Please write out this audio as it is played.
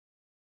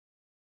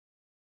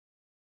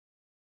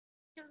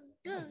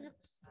Good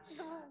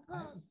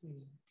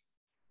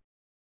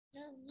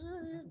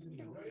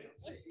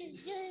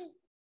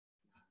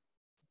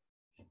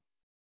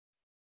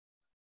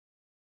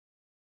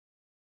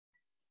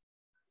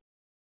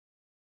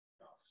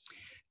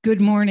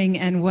morning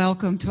and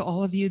welcome to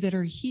all of you that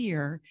are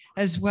here,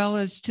 as well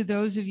as to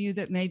those of you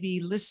that may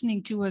be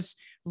listening to us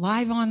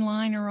live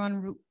online or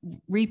on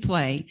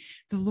replay.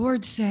 The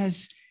Lord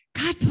says,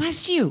 God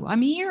bless you,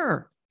 I'm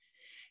here.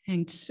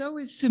 And so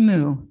is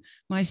Samu.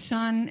 My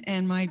son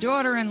and my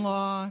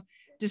daughter-in-law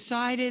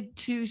decided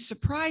to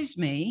surprise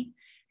me.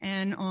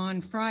 And on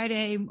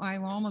Friday, I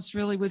almost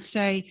really would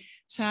say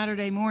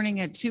Saturday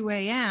morning at 2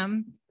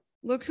 a.m.,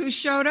 look who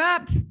showed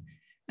up.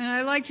 And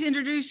I'd like to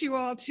introduce you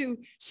all to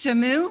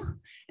Samu,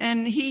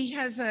 and he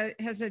has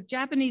a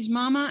Japanese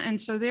mama, and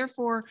so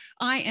therefore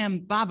I am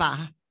Baba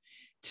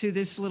to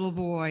this little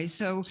boy.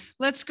 So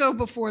let's go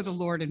before the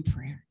Lord in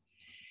prayer.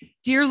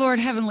 Dear Lord,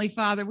 Heavenly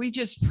Father, we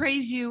just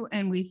praise you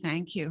and we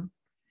thank you.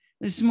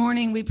 This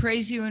morning we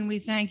praise you and we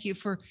thank you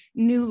for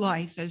new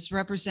life as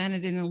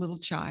represented in a little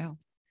child.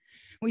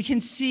 We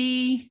can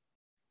see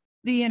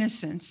the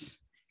innocence,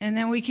 and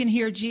then we can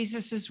hear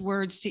Jesus's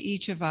words to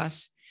each of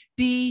us.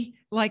 Be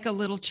like a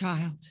little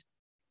child.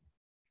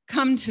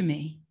 Come to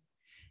me.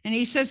 And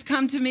he says,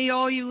 come to me,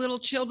 all you little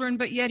children,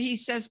 but yet he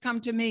says,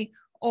 come to me,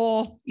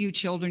 all you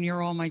children.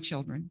 You're all my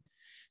children.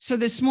 So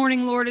this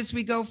morning, Lord, as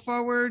we go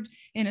forward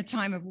in a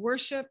time of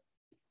worship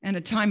and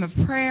a time of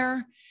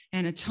prayer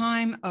and a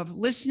time of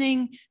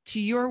listening to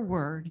your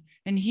word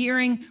and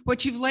hearing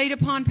what you've laid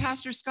upon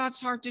Pastor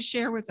Scott's heart to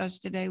share with us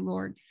today,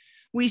 Lord.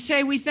 We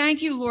say, we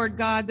thank you, Lord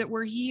God, that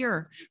we're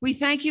here. We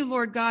thank you,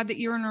 Lord God, that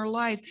you're in our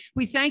life.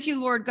 We thank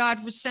you, Lord God,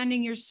 for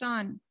sending your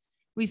son.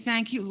 We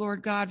thank you,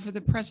 Lord God, for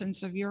the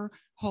presence of your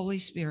Holy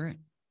Spirit.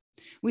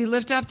 We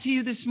lift up to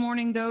you this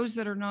morning those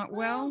that are not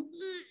well.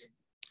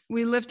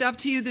 We lift up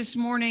to you this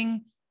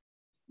morning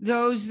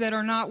those that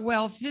are not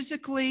well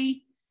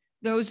physically,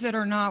 those that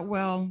are not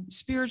well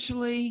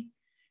spiritually,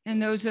 and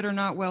those that are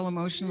not well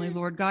emotionally,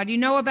 Lord God. You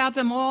know about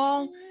them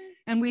all.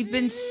 And we've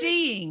been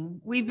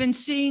seeing,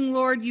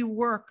 Lord, you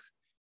work.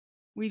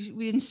 We've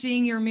been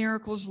seeing your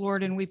miracles,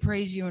 Lord, and we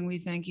praise you and we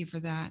thank you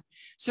for that.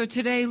 So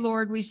today,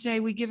 Lord, we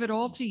say we give it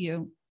all to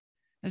you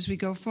as we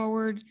go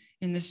forward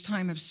in this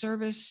time of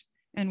service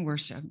and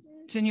worship.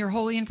 It's in your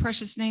holy and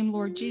precious name,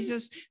 Lord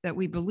Jesus, that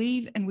we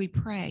believe and we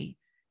pray.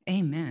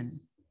 Amen.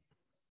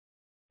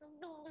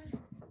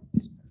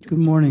 Good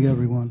morning,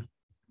 everyone.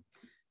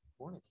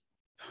 Morning.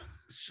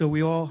 So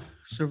we all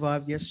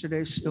survived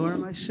yesterday's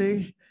storm, I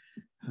see.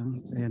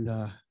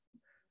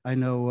 I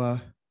know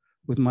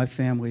with my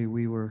family,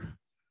 we were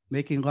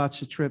making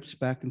lots of trips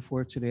back and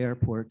forth to the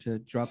airport to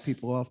drop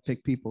people off,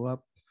 pick people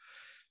up.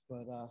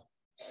 But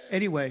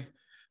anyway,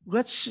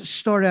 let's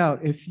start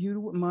out. If you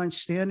wouldn't mind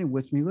standing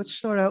with me, let's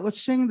start out.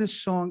 Let's sing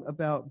this song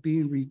about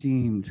being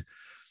redeemed.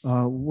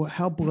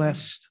 How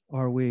blessed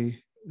are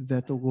we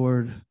that the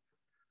Lord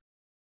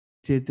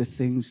did the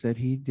things that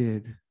he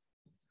did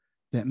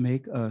that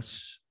make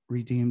us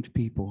redeemed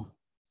people.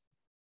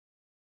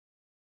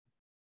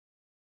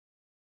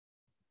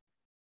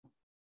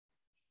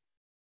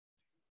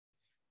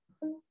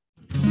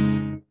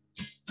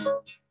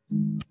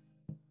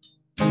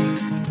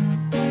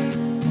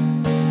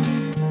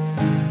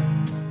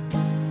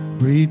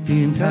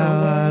 Redeemed,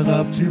 how I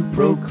love to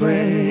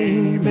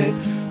proclaim it.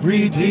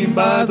 Redeemed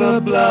by the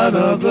blood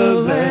of the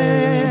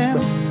Lamb.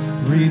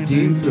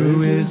 Redeemed through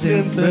his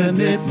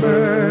infinite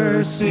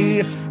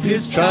mercy.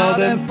 His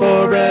child and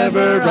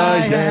forever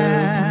I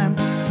am.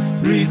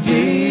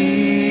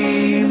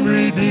 Redeemed,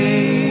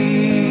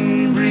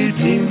 redeemed,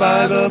 redeemed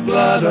by the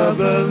blood of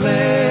the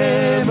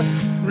Lamb.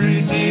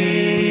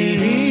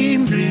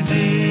 Redeemed,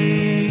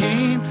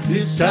 redeemed,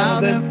 his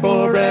child and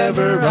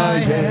forever I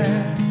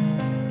am.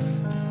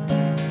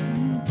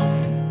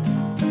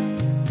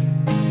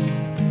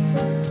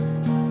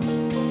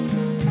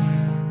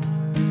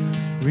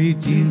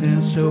 Redeemed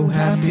and so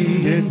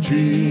happy in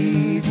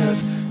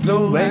Jesus,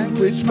 no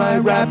language my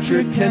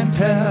rapture can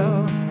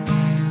tell.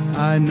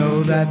 I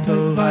know that the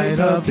light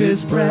of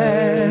his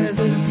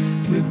presence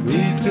with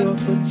me to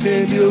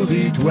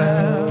continually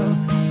dwell.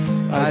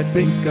 I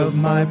think of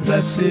my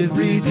blessed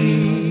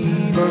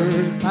Redeemer,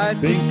 I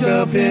think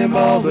of him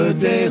all the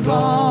day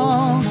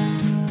long.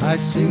 I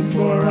sing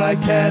for I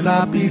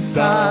cannot be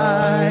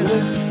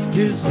silent,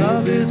 his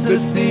love is the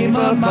theme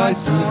of my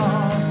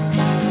song.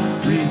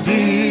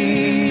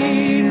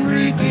 Redeemed,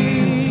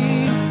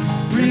 redeemed,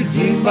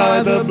 redeemed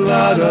by the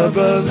blood of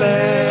the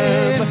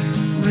Lamb.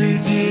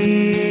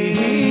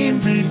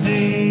 Redeemed,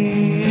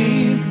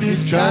 redeemed,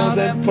 his child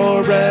and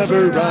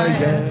forever I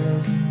am.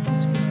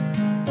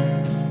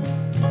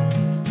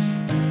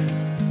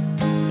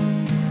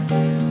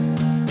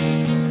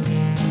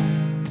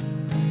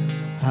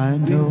 I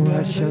know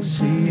I shall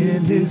see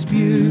in his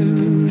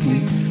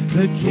beauty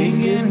the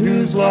King in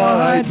whose law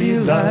I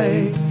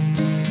delight.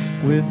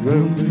 With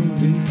whom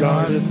he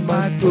guardeth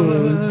my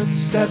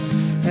footsteps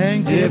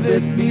and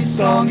giveth me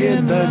song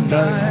in the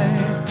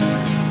night.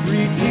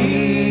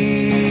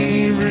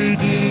 Redeemed,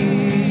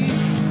 redeemed,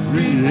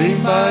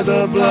 redeemed by by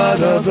the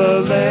blood of the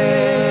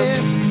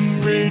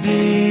Lamb.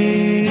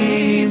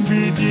 Redeemed,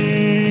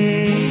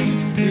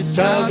 redeemed, His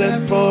child,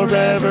 and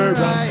forever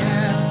I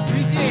am.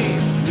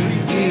 Redeemed,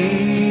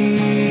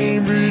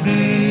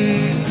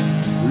 redeemed,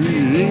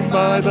 redeemed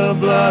by the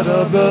blood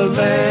of the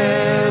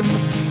Lamb.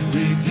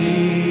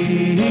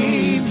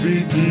 Redeemed,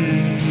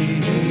 redeemed,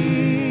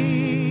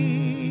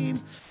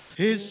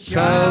 His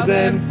child,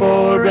 and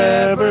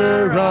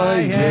forever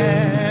I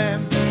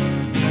am.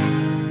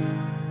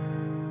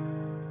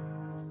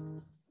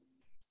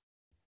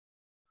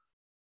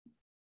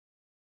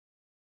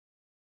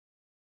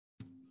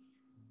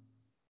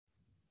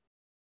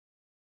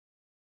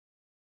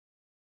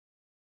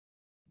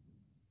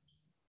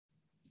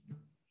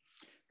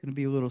 Going to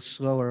be a little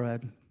slower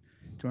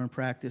during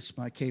practice.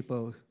 My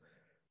capo,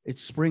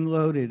 it's spring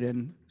loaded,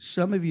 and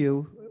some of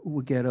you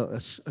will get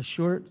a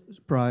short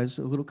prize,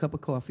 a little cup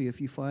of coffee, if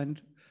you find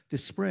the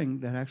spring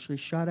that actually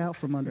shot out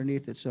from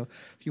underneath it. So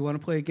if you want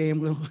to play a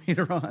game a little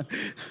later on,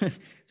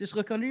 just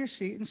look under your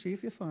seat and see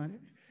if you find it.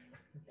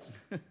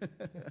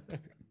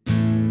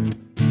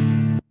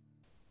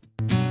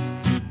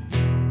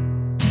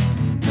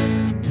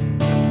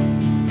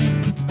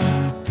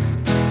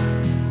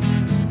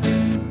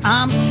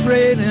 I'm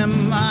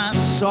trading my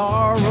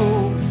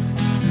sorrow,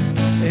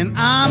 and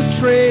I'm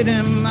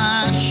trading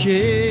my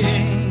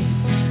shame.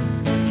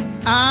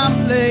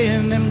 I'm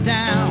laying them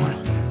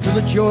down for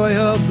the joy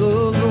of the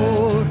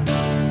Lord.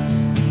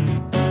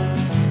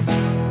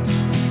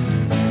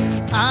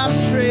 I'm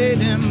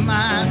trading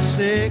my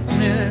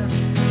sickness,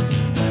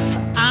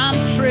 I'm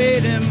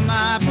trading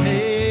my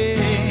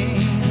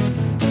pain.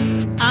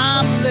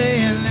 I'm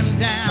laying them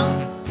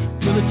down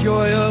for the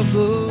joy of the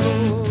Lord.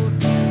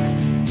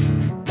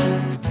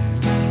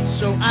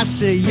 So I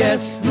say,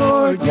 yes,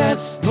 Lord,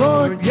 yes,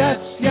 Lord,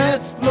 yes,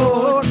 yes,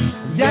 Lord.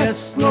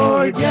 Yes,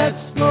 Lord,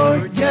 yes,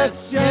 Lord,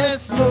 yes,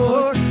 yes,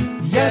 Lord.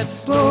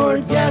 Yes,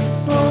 Lord,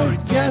 yes,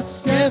 Lord,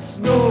 yes, yes,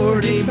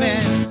 Lord,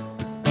 amen.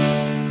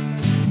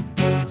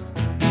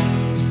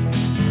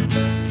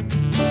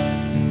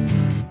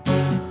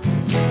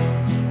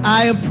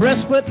 I am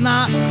pressed but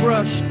not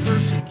crushed,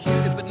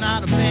 persecuted but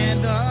not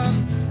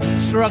abandoned,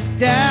 struck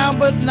down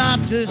but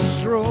not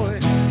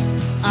destroyed.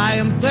 I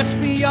am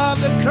blessed beyond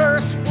the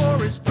curse, for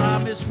His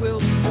promise will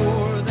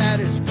endure.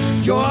 That His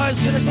joy is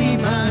going to be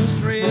my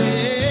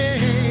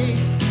strength.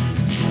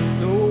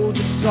 Though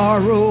the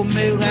sorrow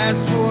may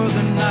last for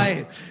the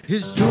night,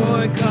 His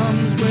joy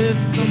comes with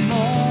the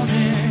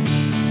morning.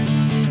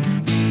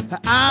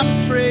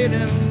 I'm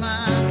trading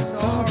my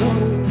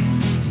sorrow,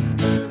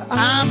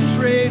 I'm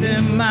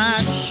trading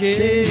my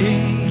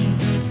shame.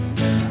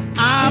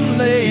 I'm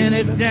laying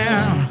it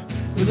down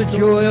for the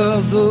joy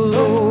of the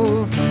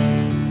Lord.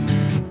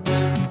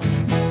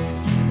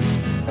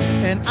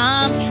 And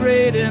I'm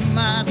trading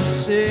my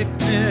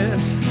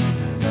sickness,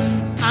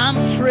 I'm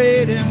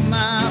trading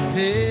my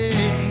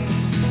pain.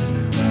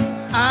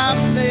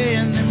 I'm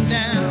laying them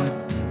down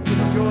for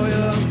the joy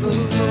of the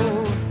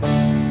Lord.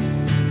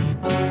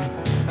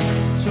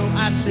 So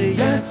I say,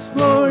 yes,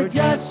 Lord,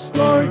 yes,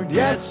 Lord,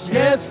 yes,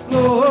 yes,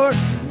 Lord.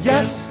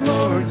 Yes,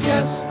 Lord,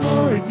 yes,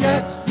 Lord,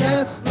 yes,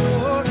 yes,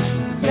 Lord.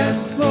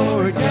 Yes,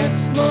 Lord,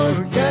 yes,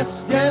 Lord,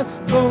 yes,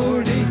 yes,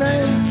 Lord,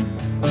 amen.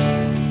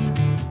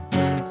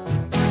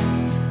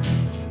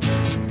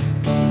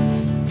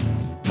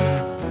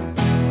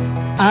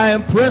 I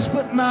am pressed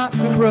but not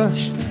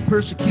crushed,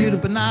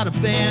 persecuted but not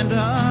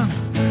abandoned,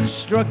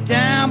 struck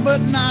down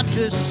but not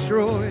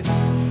destroyed.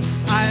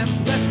 I am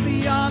blessed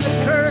beyond the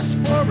curse,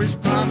 for His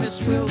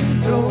promise will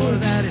endure.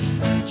 That His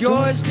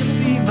joy is going to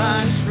be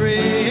my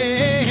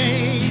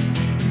strength.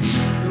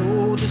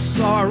 Though the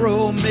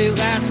sorrow may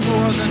last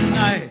for the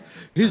night,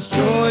 His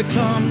joy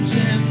comes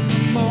in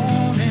the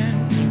morning.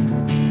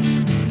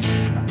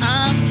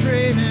 I'm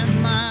trading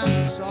my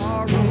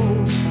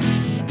sorrow,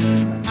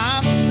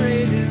 I'm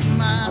trading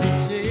my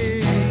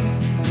shame.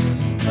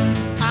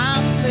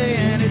 I'm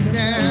laying it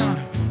down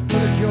for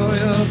the joy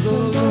of the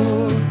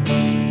Lord.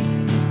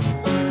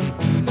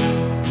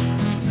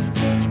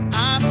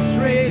 I'm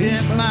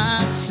trading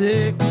my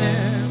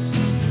sickness,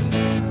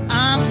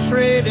 I'm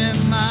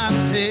trading my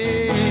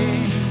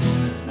pain.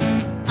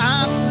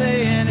 I'm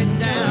laying it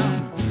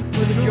down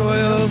for the joy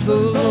of the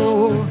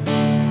Lord.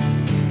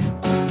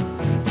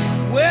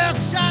 Well,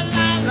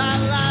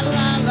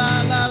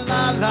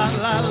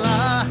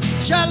 sha-la-la-la-la-la-la-la-la-la.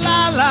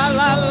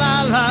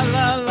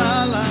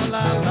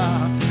 Sha-la-la-la-la-la-la-la-la-la.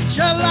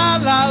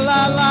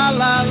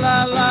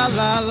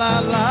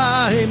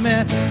 Sha-la-la-la-la-la-la-la-la-la.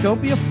 Amen.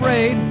 Don't be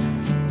afraid.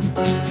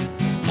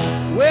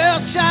 Well,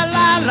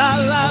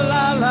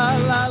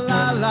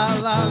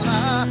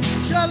 sha-la-la-la-la-la-la-la-la-la.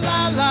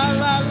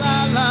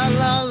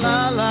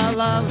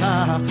 Sha-la-la-la-la-la-la-la-la-la.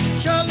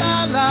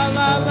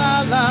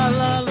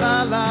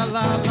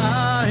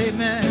 Sha-la-la-la-la-la-la-la-la-la.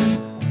 Amen.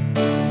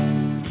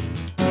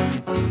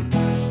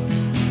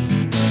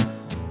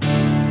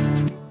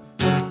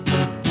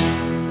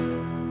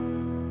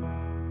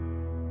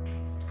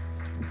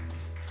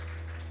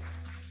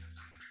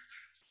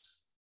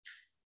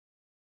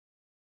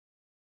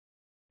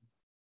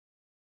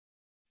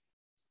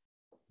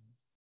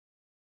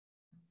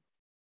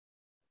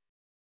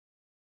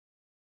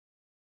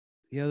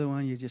 The other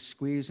one, you just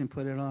squeeze and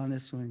put it on.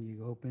 This one,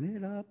 you open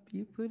it up,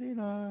 you put it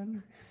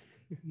on.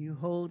 You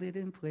hold it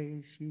in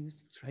place, you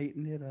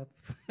straighten it up.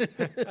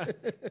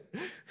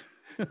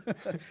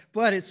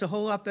 But it's a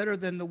whole lot better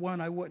than the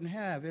one I wouldn't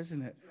have,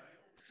 isn't it?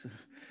 So,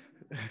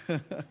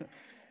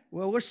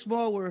 well, we're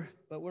small,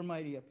 but we're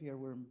mighty up here.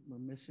 We're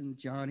missing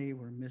Johnny,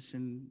 we're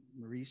missing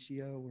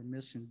Mauricio, we're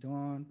missing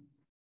Dawn.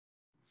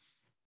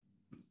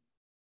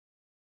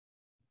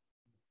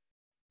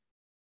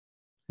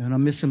 And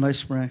I'm missing my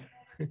spring.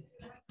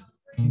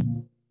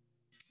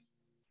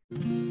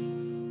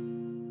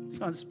 It's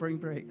on spring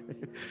break.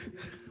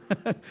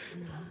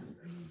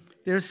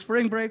 There's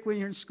spring break when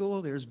you're in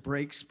school. There's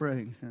break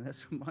spring. And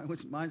that's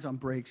mine's on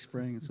break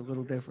spring. It's a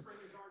little different.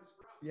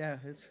 Yeah,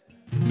 it's.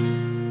 1,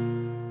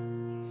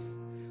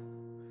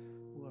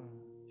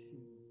 2,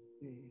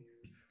 3.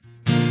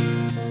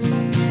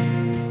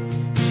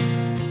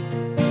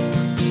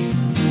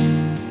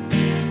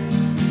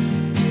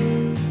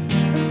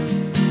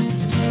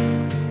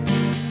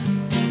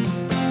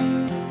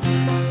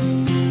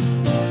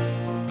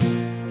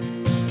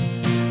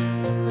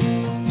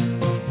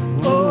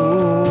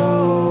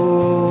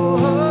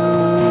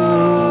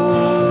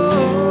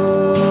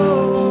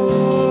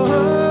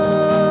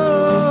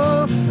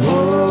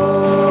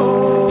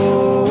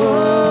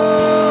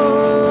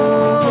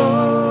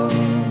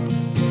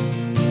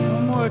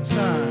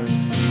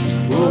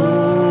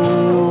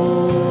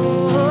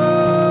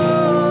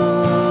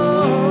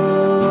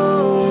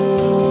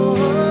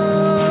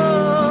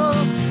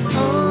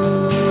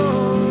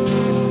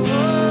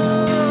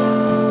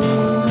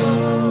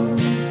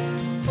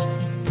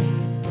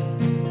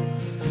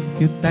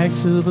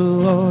 Thanks to the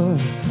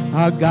Lord,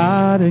 our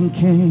God and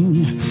King.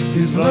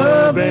 His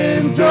love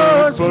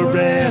endures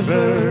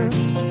forever.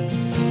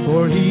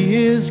 For he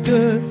is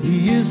good,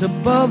 he is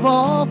above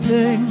all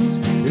things.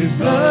 His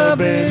love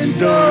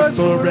endures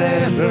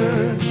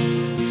forever.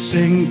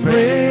 Sing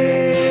praise,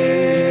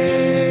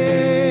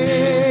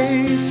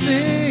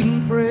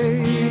 sing praise.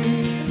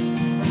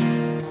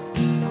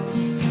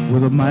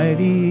 With a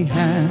mighty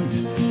hand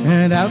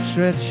and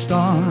outstretched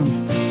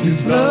arm,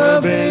 his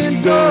love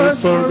endures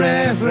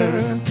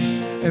forever.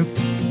 And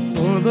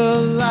for the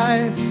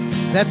life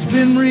that's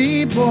been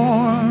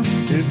reborn,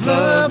 his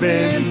love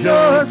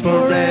endures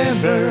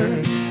forever.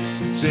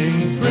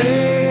 Sing praise,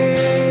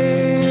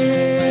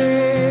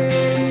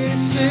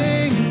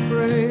 sing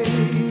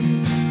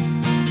praise,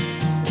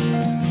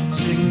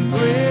 sing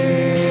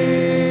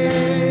praise,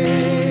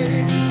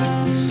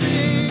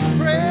 sing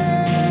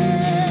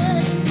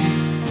praise.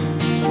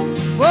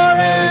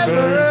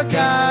 Forever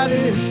God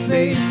is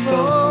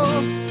faithful.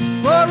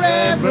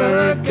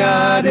 Forever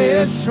God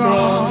is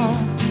strong.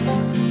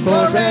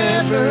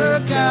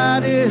 Forever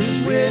God is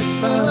with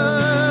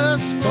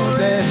us.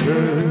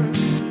 Forever.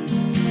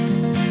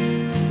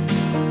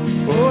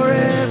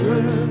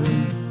 Forever.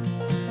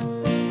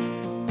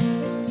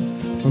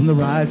 From the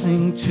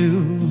rising to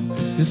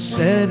the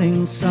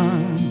setting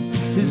sun,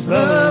 his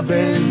love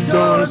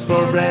endures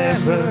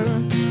forever.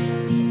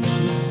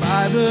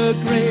 By the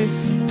grace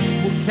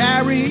we'll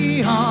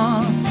carry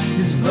on.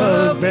 His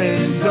love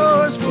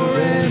endures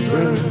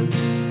forever.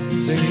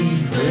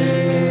 Sing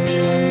praise,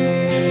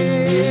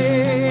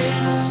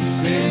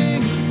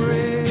 sing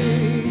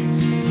praise,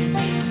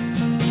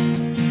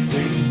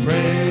 sing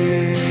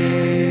praise,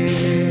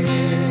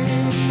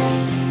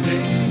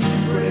 sing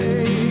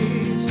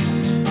praise.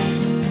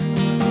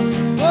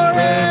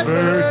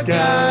 Forever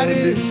God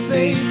is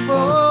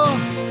faithful.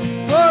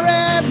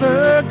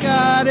 Forever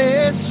God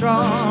is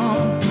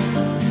strong.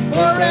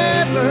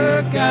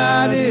 Forever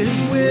God is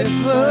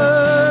with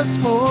us.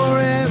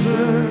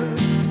 Forever.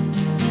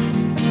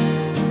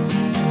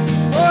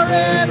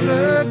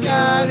 Forever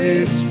God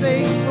is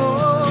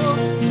faithful.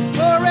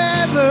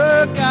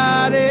 Forever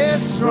God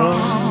is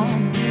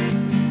strong.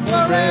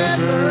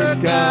 Forever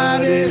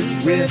God is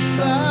with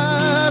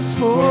us.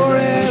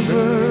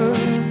 Forever.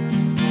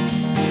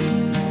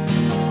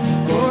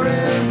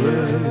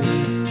 Forever.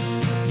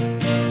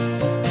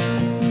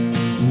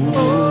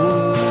 Oh.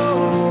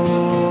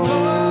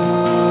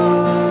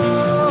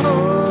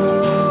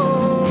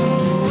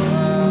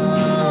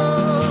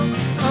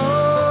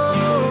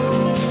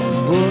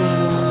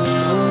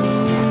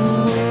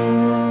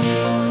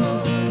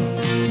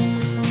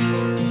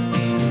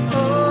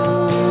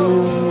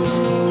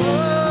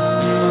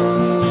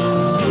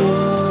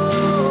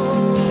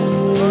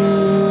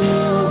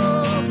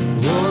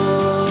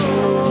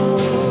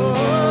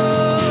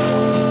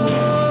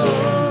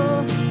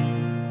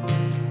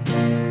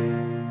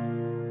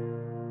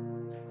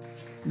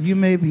 You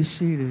may be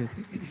seated.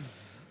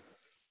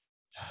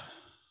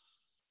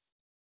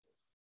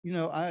 You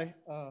know, I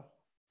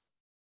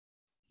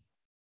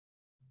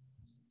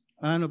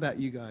don't know about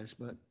you guys,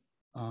 but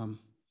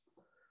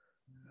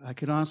I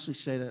can honestly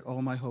say that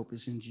all my hope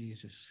is in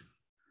Jesus.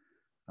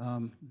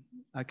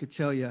 I could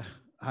tell you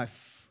I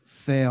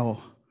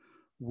fail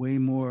way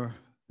more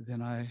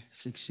than I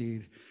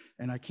succeed,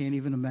 and I can't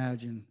even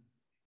imagine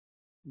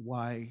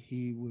why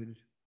he would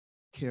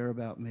care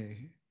about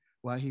me,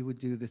 why he would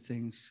do the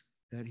things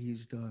that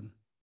he's done.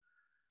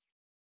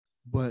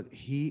 but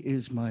he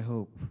is my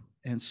hope.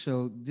 And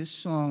so this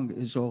song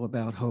is all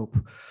about hope.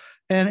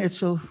 And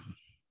it's a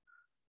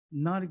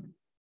little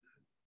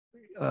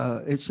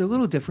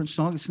different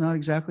song. It's not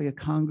exactly a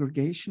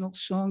congregational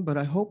song, but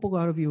I hope a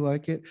lot of you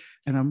like it.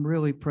 And I'm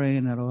really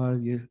praying that a lot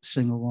of you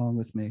sing along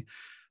with me.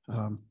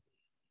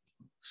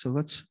 So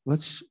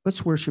let's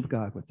worship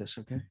God with this,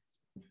 okay?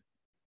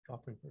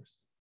 Offering first.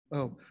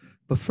 Oh,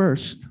 but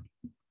first,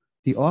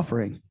 the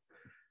offering.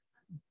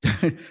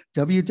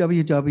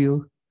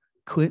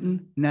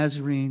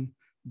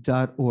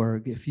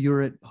 www.clintonnazarene.org. If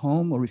you're at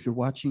home or if you're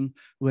watching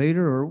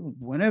later or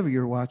whenever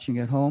you're watching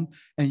at home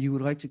and you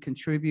would like to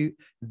contribute,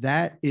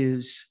 that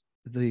is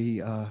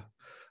the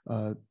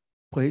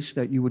place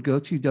that you would go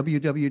to,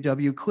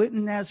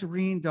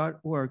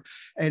 www.clintonnazarene.org.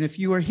 And if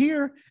you are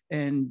here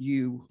and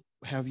you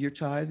have your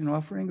tithe and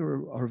offering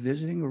or are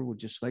visiting or would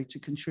just like to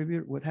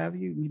contribute, what have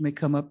you, you may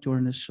come up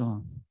during this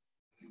song.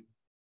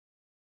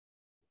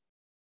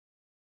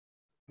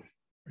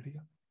 Ready to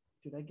go?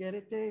 Did I get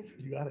it, Dave?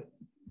 You got it.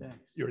 Thanks.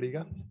 You ready to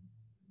go?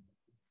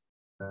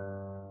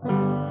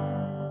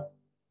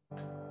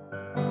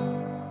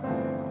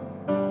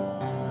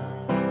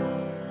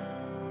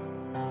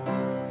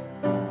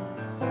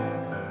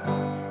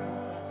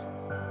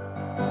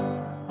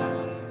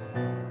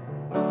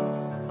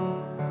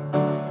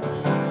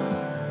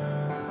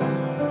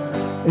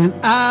 And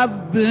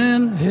I've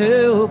been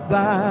held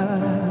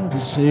by the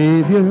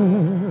Savior.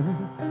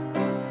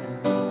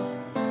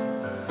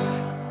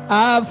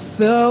 I've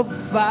felt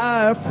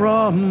fire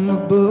from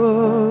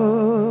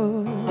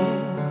above.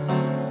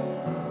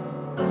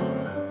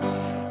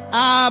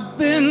 I've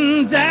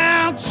been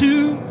down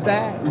to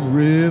that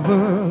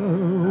river.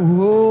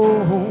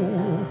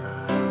 Oh,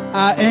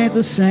 I ain't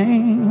the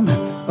same,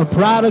 a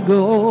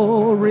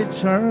prodigal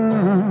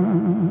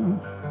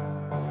return.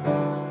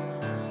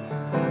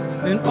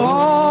 And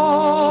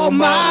all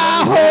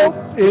my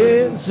hope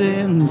is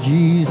in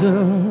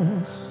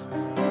Jesus.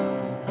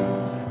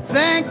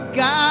 Thank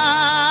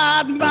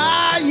God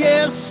my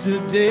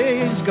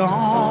yesterday's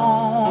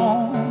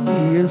gone.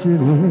 Yes, it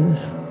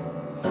is.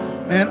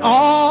 And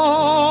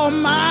all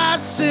my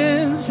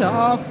sins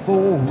are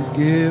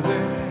forgiven.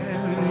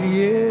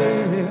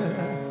 Yeah.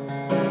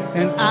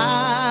 And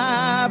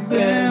I've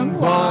been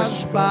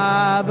washed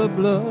by the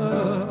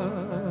blood.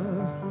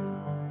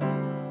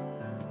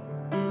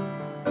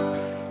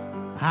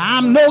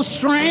 I'm no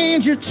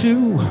stranger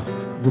to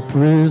the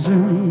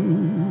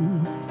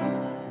prison.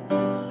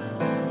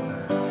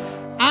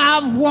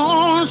 I've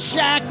worn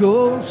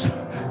shackles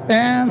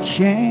and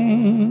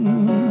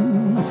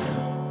chains.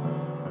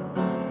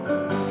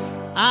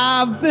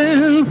 I've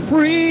been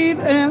freed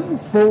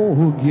and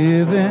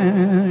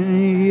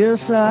forgiven.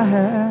 Yes, I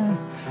have.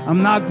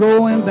 I'm not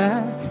going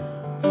back.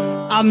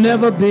 I'll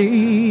never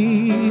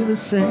be the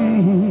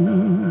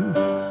same.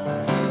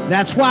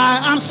 That's why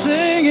I'm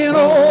singing,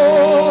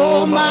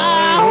 oh,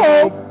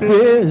 my hope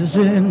is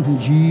in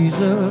Jesus.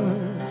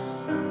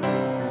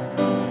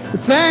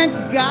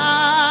 Thank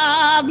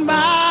God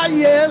my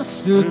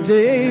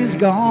yesterday's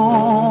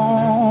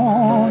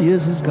gone.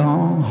 Yes, it's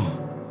gone.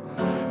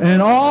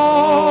 And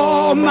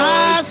all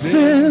my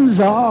sins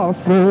are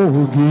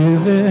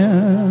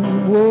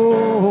forgiven.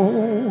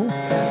 Whoa.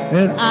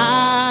 And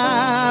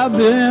I've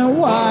been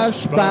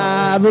washed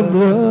by the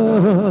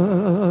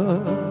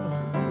blood.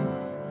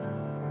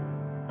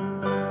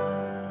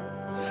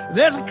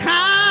 There's a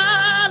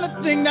kind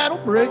of thing that'll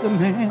break a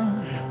man.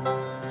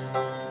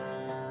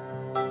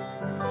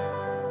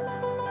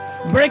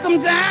 Break him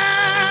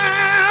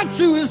down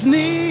to his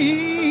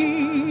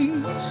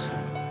knees.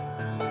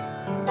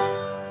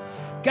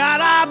 God,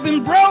 I've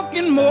been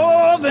broken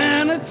more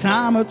than a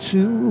time or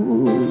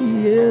two.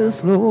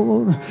 Yes,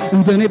 Lord.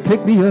 And then he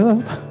picked me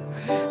up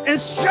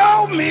and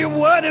showed me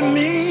what it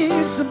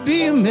means to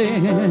be a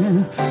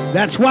man.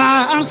 That's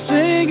why I'm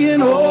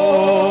singing,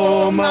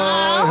 oh,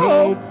 my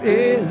hope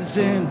is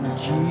in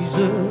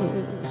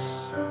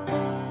Jesus.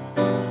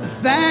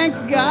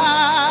 Thank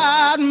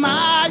God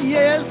my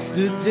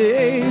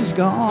yesterday's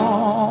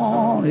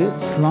gone.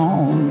 It's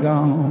long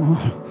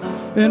gone.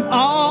 And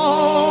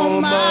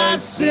all my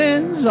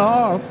sins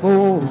are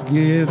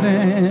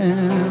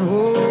forgiven.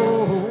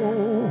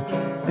 Oh,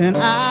 and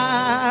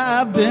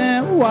I've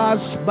been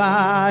washed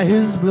by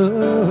his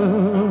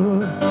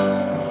blood.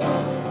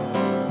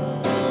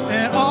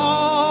 And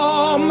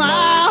all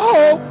my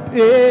hope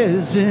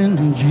is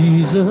in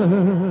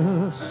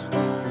Jesus.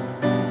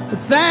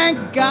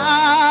 Thank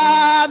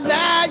God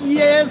that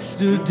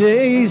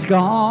yesterday's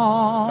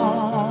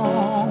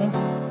gone.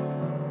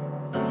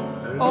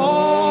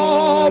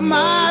 All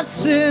my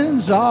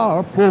sins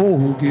are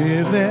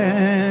forgiven.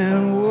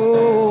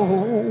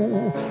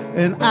 Whoa.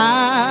 And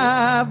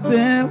I've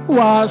been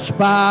washed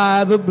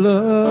by the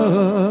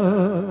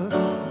blood.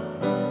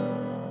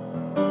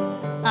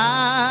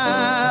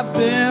 I've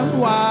been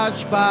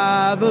washed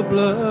by the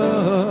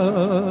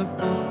blood.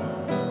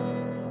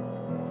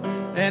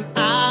 And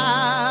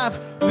I've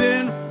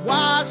been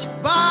washed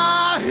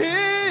by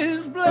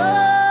his blood.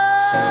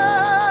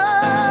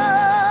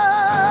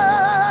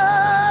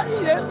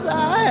 Yes,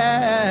 I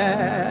have.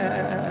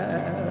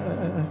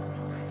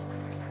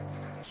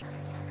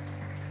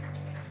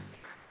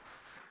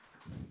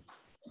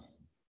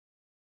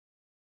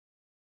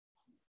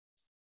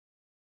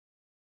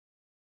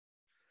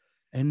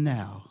 And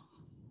now,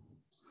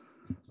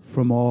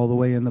 from all the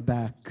way in the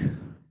back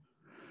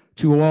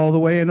to all the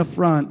way in the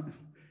front,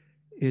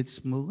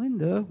 it's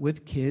Melinda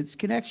with Kids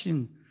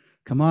Connection.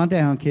 Come on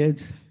down,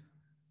 kids.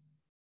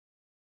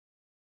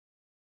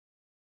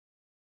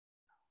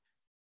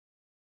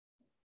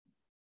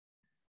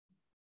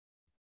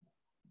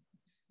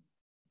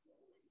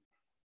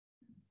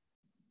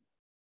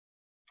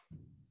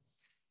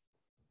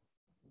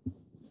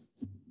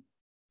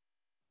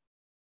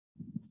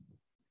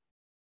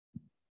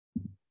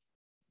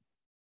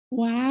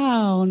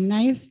 Wow,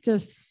 nice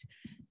to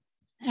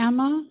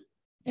Emma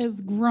is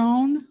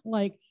grown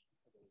like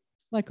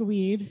a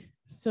weed.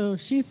 So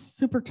she's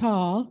super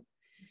tall.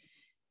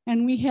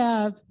 And we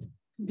have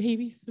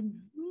baby Samu.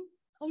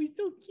 Oh, he's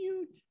so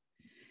cute.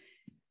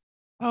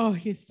 Oh,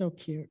 he's so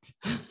cute.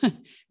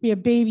 We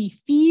have baby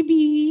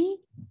Phoebe.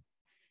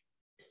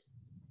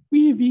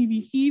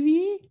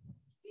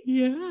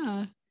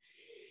 Yeah.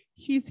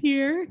 She's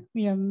here.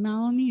 We have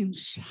Melanie and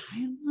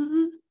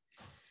Shyla.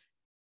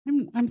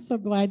 I'm so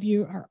glad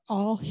you are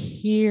all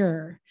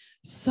here.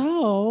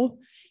 So,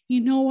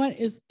 you know what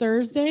is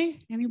Thursday?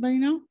 Anybody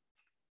know?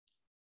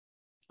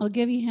 I'll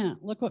give you a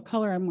hint. Look what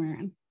color I'm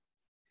wearing.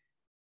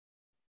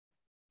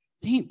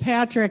 St.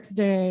 Patrick's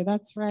Day.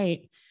 That's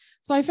right.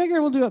 So I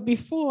figured we'll do it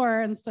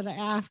before instead of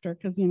after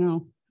because, you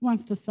know, who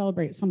wants to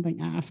celebrate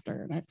something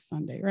after next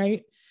Sunday,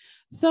 right?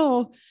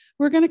 So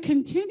we're going to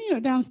continue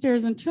it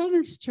downstairs in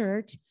Children's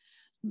Church.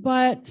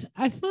 But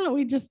I thought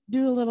we'd just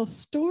do a little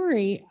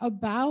story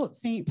about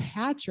St.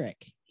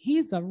 Patrick.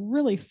 He's a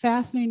really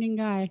fascinating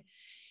guy.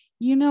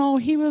 You know,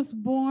 he was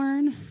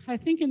born, I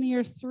think, in the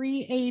year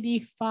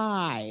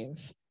 385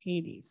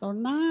 AD. So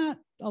not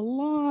a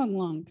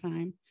long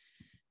time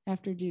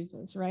after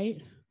Jesus,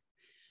 right?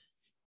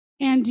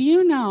 And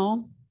you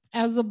know,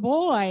 as a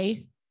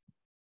boy,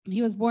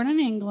 he was born in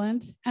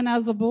England. And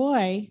as a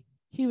boy,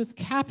 he was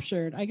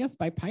captured, I guess,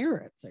 by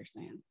pirates, they're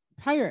saying.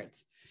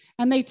 Pirates.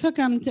 And they took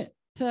him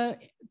to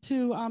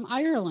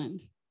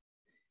Ireland,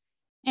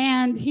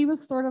 and he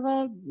was sort of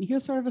a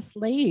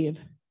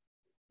slave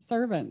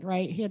servant,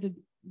 right? He had to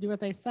do what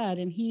they said,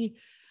 and he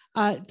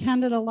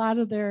tended a lot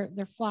of their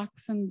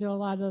flocks and do a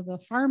lot of the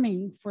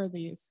farming for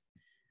these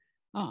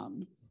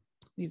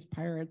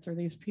pirates or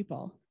these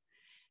people.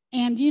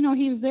 And you know,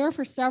 he was there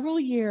for several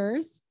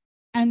years,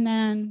 and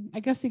then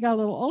I guess he got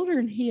a little older,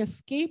 and he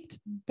escaped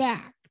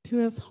back to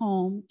his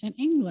home in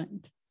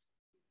England.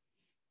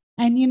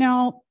 And you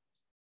know,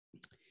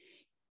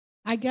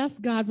 I guess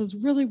God was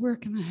really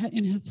working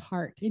in his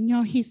heart. And, you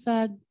know, he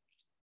said,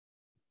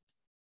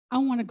 I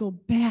want to go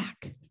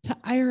back to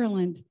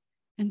Ireland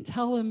and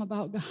tell them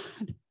about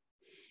God.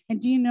 And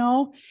do you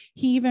know,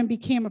 he even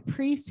became a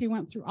priest. He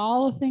went through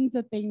all the things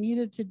that they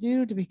needed to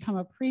do to become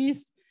a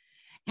priest.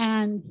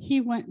 And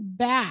he went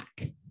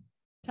back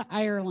to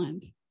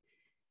Ireland.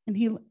 And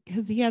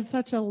because he had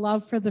such a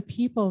love for the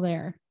people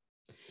there.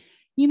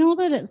 You know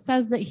that it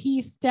says that he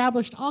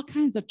established all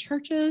kinds of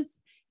churches.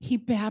 He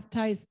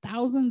baptized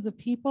thousands of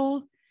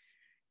people,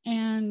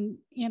 and,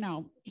 you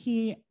know,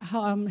 he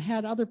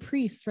had other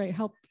priests, right,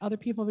 help other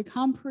people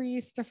become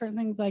priests, different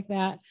things like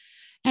that.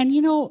 And,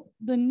 you know,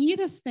 the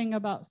neatest thing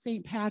about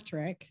St.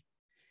 Patrick,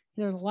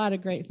 there's a lot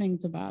of great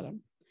things about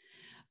him,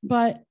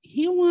 but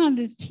he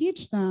wanted to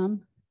teach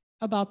them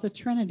about the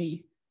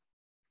Trinity.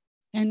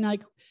 And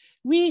like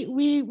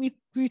we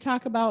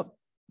talk about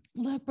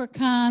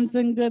leprechauns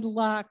and good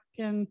luck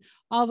and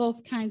all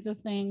those kinds of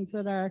things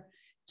that are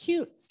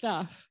cute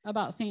stuff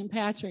about St.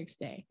 Patrick's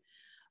Day.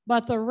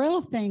 But the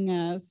real thing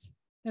is,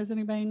 does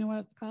anybody know what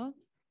it's called?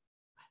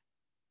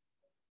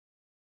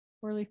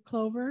 Four-leaf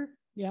clover,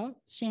 yeah,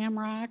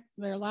 shamrock,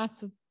 there are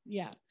lots of,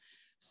 yeah.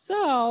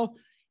 So,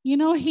 you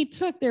know,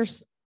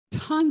 there's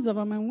tons of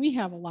them, and we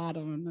have a lot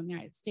of them in the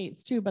United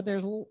States too, but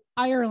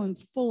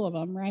Ireland's full of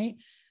them, right?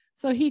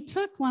 So he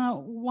took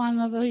one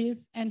of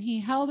these and he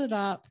held it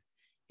up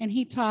and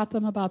he taught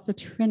them about the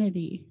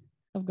Trinity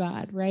of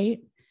God, right?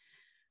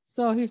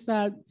 So he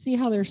said, see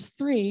how there's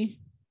three?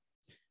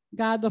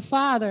 God the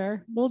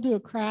Father, we'll do a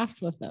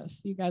craft with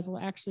this. You guys will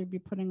actually be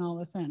putting all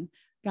this in.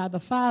 God the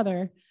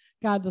Father,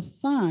 God the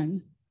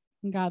Son,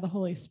 and God the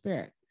Holy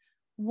Spirit.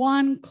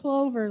 One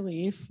clover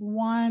leaf,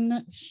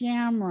 one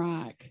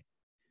shamrock,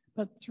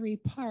 but three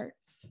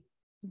parts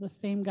of the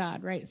same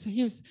God, right? So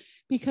he was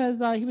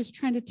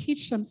trying to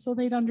teach them so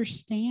they'd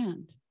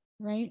understand,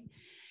 right?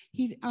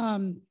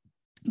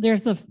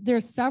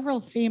 There's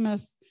several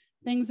famous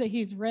things that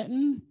he's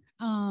written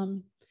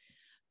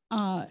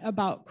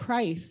about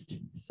Christ.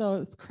 So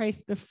it's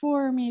Christ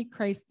before me,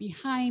 Christ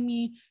behind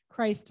me,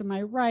 Christ to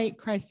my right,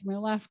 Christ to my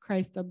left,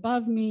 Christ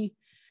above me,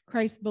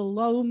 Christ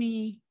below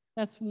me.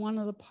 That's one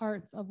of the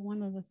parts of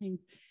one of the things.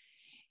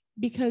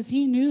 Because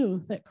he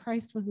knew that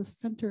Christ was the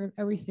center of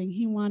everything.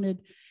 He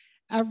wanted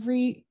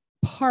every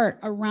part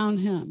around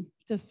him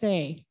to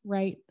say,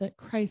 right, that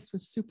Christ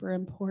was super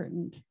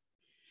important.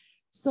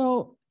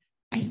 So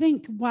I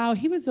think, wow,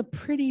 he was a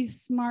pretty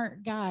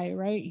smart guy,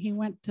 right? He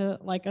went to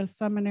like a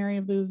seminary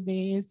of those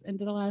days and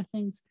did a lot of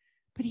things,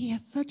 but he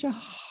had such a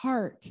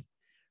heart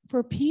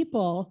for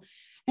people.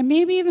 And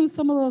maybe even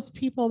some of those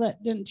people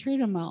that didn't treat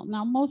him well.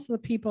 Now, most of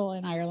the people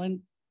in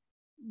Ireland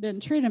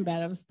didn't treat him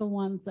bad. It was the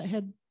ones that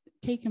had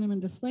taken him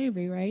into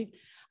slavery, right?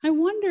 I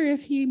wonder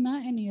if he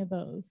met any of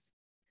those.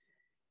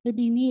 It'd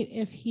be neat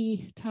if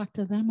he talked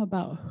to them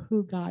about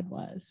who God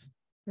was,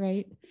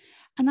 right?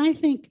 And I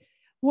think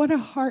what a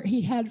heart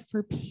he had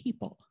for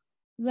people,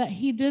 that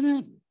he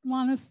didn't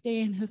want to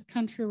stay in his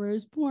country where he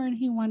was born.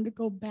 He wanted to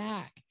go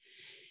back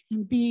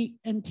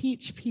and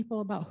teach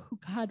people about who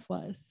God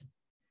was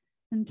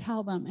and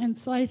tell them. And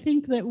so I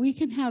think that we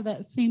can have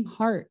that same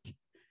heart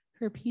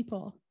for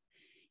people,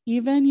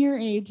 even your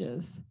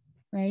ages,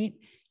 right?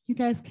 You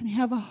guys can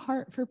have a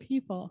heart for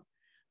people,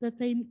 that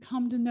they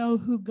come to know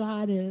who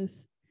God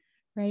is,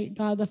 right?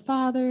 God the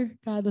Father,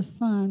 God the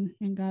Son,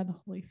 and God the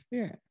Holy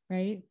Spirit,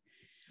 right?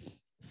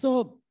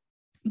 So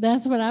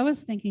that's what I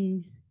was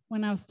thinking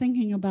when I was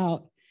thinking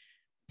about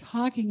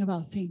talking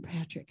about St.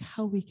 Patrick,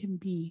 how we can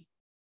be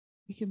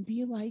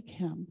like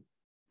him,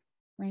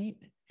 right?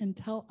 And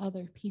tell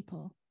other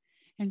people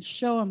and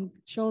show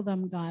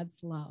them God's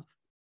love.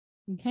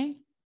 Okay?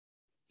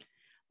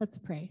 Let's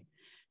pray.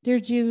 Dear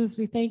Jesus,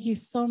 we thank you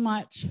so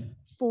much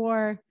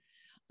for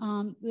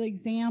the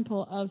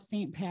example of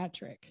St.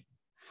 Patrick,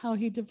 how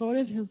he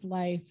devoted his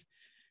life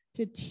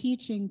to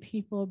teaching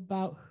people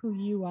about who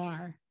you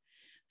are.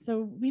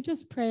 So we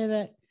just pray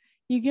that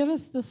you give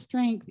us the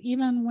strength,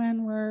 even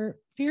when we're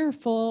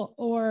fearful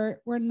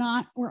or we're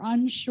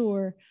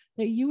unsure,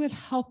 that you would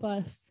help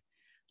us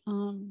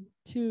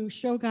to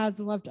show God's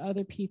love to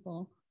other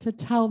people, to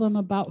tell them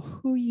about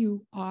who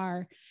you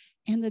are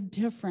and the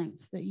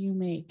difference that you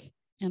make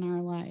in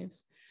our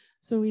lives.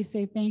 So we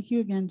say thank you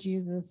again,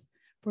 Jesus,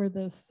 for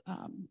this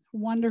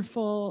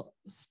wonderful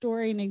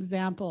story and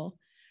example,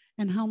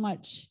 and how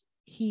much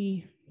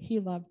he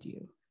loved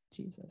you,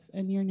 Jesus.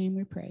 In your name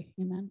we pray.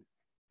 Amen.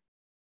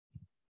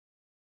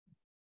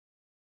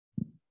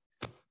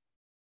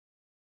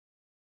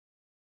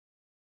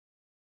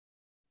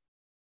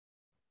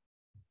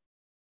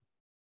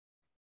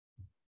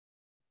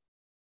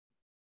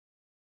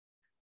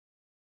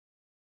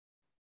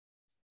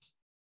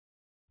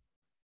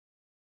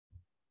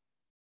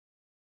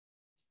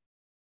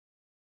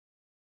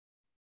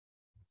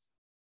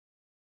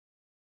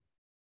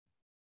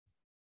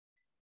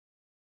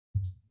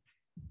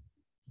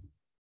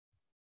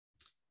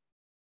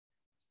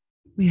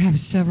 We have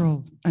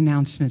several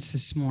announcements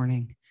this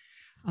morning.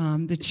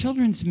 The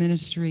children's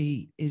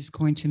ministry is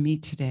going to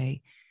meet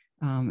today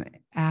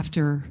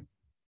after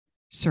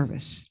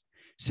service.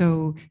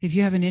 So if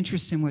you have an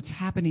interest in what's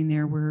happening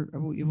there,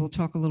 we'll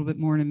talk a little bit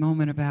more in a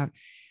moment about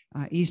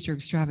Easter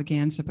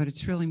extravaganza, but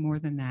it's really more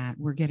than that.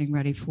 We're getting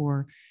ready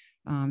for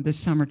the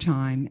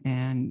summertime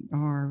and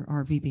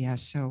our VBS.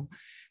 So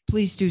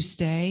please do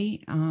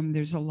stay.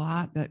 There's a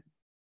lot that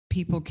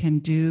people can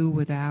do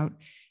without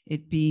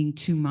it being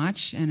too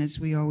much. And as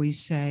we always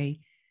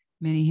say,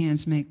 many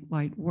hands make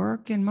light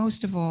work. And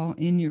most of all,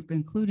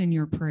 include in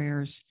your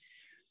prayers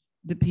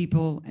the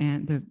people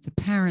and the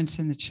parents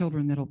and the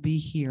children that'll be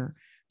here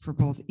for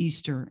both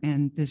Easter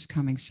and this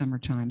coming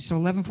summertime. So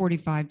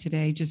 11:45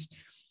 today,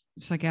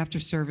 it's like after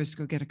service,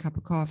 go get a cup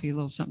of coffee, a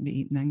little something to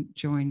eat, and then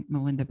join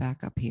Melinda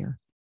back up here.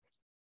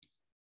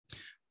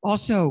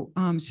 Also,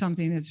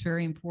 something that's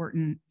very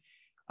important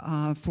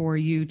for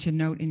you to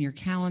note in your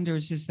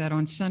calendars is that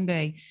on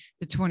Sunday,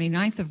 the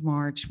 29th of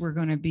March, we're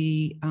going to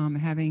be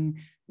having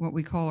what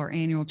we call our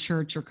annual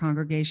church or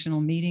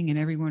congregational meeting, and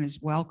everyone is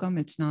welcome.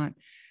 It's not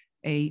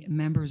a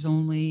members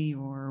only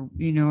or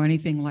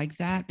anything like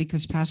that,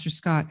 because Pastor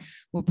Scott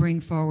will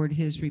bring forward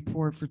his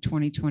report for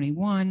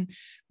 2021,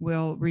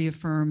 will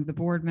reaffirm the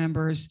board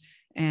members,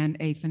 and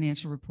a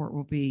financial report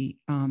will be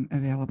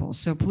available.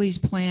 So please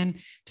plan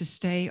to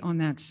stay on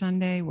that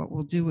Sunday. What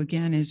we'll do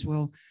again is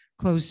we'll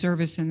close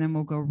service and then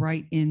we'll go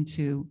right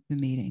into the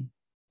meeting.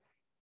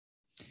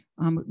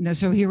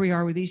 So here we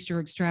are with Easter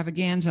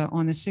extravaganza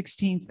on the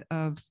 16th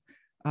of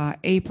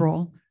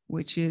April,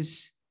 which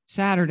is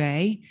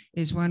Saturday,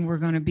 is when we're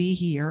going to be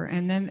here.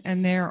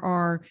 And there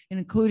are,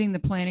 including the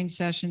planning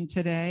session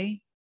today,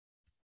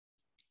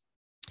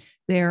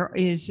 there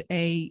is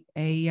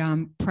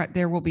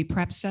there will be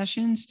prep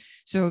sessions.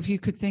 So if you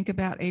could think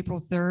about April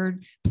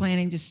 3rd,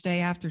 planning to stay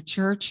after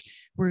church,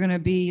 we're going to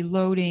be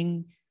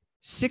loading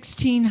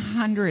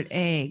 1,600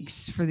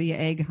 eggs for the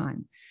egg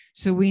hunt.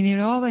 So we need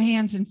all the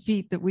hands and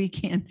feet that we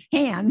can,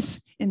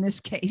 hands in this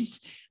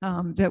case,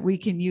 that we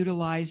can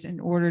utilize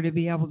in order to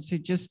be able to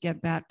just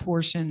get that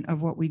portion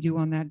of what we do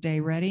on that day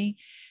ready.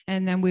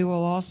 And then we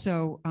will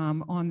also,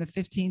 on the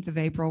 15th of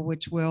April,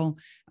 which will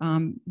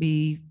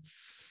be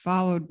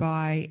followed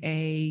by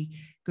a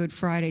Good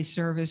Friday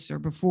service, or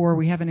before,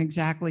 we haven't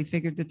exactly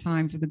figured the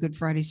time for the Good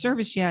Friday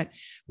service yet.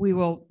 We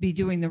will be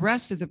doing the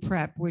rest of the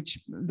prep, which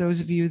those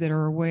of you that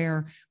are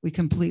aware, we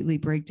completely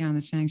break down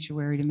the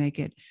sanctuary to make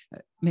it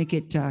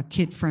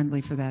kid friendly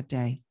for that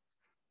day.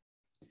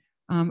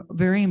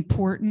 Very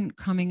important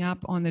coming up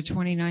on the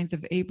 29th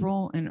of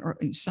April,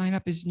 and sign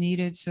up is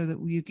needed so that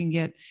you can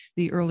get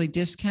the early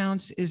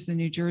discounts, is the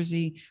New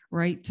Jersey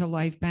Right to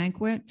Life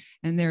Banquet.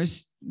 And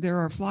there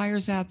are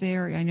flyers out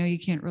there. I know you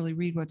can't really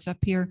read what's up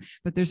here,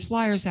 but there's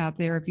flyers out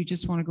there if you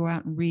just want to go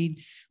out and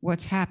read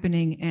what's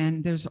happening.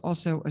 And there's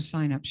also a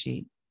sign up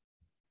sheet.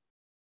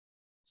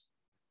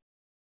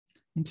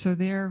 And so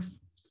there,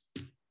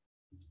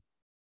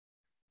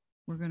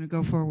 we're going to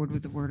go forward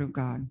with the Word of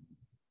God.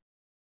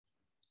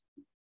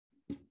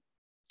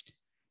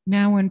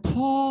 Now, when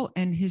Paul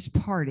and his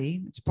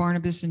party, it's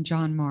Barnabas and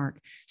John Mark,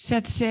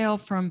 set sail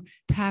from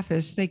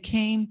Paphos, they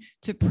came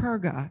to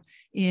Perga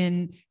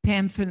in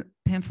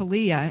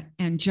Pamphylia,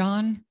 and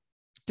John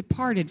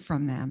departed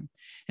from them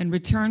and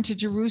returned to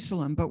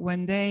Jerusalem. But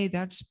when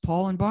that's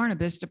Paul and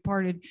Barnabas,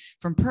 departed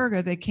from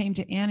Perga, they came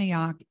to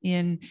Antioch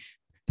in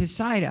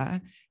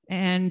Pisidia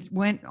and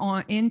went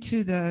on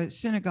into the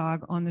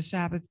synagogue on the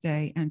Sabbath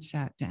day and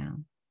sat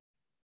down.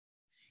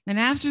 And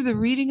after the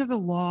reading of the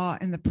law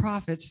and the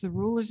prophets, the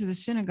rulers of the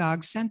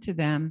synagogue sent to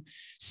them,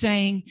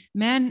 saying,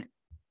 "Men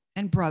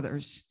and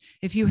brothers,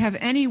 if you have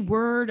any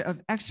word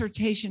of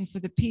exhortation for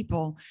the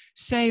people,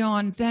 say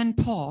on." Then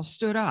Paul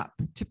stood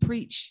up to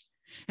preach,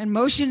 and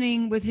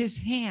motioning with his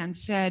hand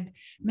said,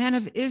 "Men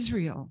of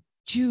Israel,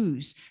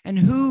 Jews, and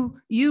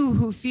you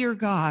who fear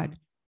God,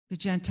 the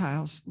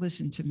Gentiles,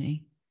 listen to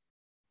me.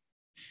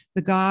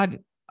 The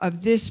God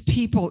of this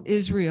people,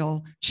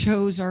 Israel,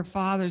 chose our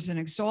fathers and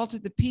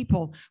exalted the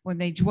people when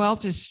they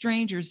dwelt as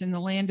strangers in the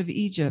land of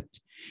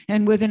Egypt.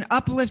 And with an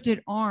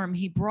uplifted arm,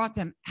 he brought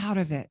them out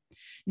of it.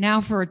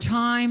 Now for a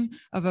time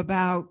of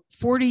about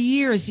 40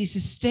 years, he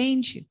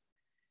sustained you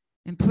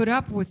and put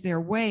up with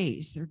their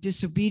ways, their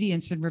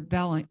disobedience and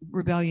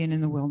rebellion in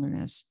the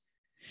wilderness.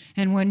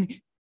 And when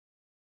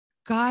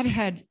God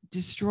had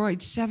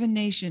destroyed 7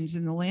 nations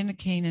in the land of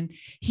Canaan,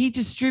 he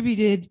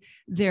distributed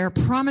their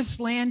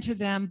promised land to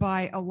them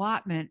by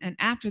allotment. And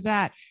after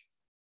that,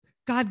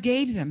 God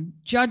gave them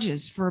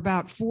judges for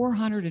about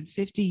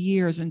 450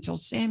 years until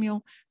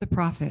Samuel the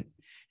prophet.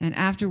 And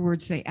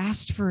afterwards, they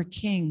asked for a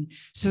king.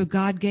 So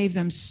God gave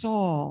them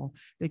Saul,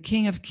 the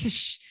king of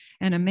Kish,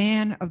 and a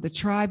man of the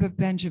tribe of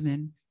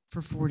Benjamin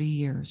for 40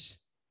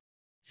 years.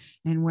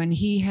 And when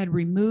he had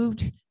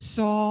removed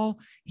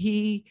Saul,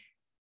 he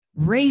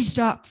raised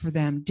up for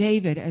them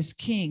David as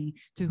king,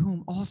 to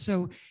whom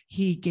also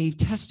he gave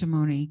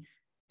testimony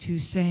to,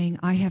 saying,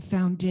 "I have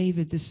found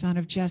David, the son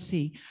of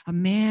Jesse, a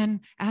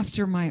man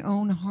after my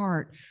own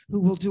heart, who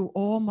will do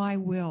all my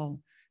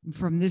will. And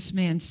from this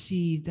man's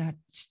seed,"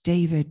 that's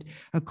David,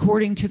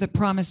 "according to the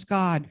promise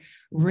God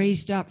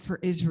raised up for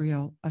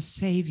Israel a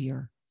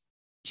Savior,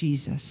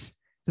 Jesus."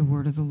 The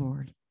word of the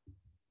Lord.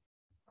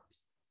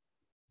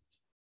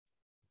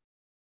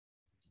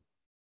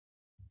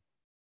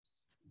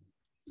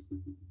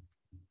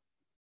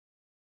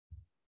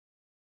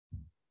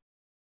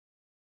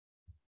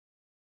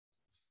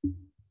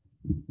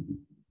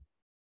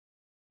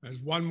 There's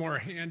one more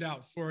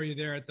handout for you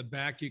there at the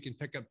back. You can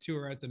pick up 2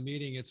 or at the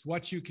meeting. It's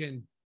what you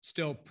can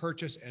still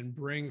purchase and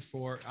bring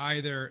for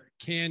either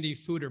candy,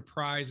 food, or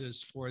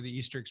prizes for the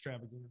Easter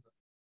extravaganza.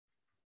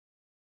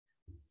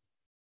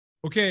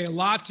 Okay, a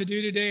lot to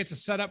do today. It's a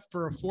setup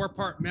for a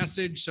 4-part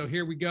message. So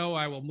here we go.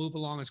 I will move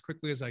along as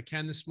quickly as I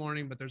can this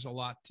morning, but there's a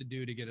lot to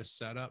do to get us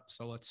set up.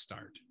 So let's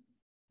start.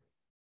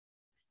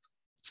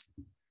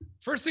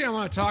 First thing I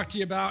want to talk to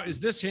you about is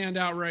this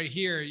handout right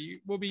here.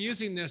 We'll be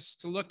using this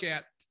to look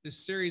at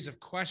this series of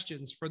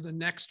questions for the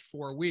next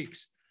 4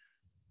 weeks.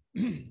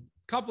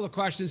 Couple of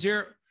questions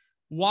here.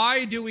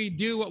 Why do we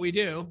do what we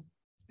do?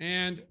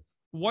 And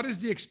what is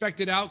the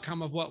expected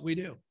outcome of what we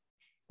do?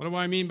 What do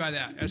I mean by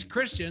that? As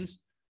Christians,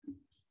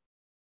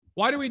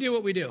 why do we do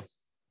what we do?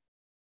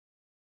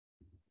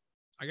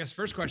 I guess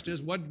first question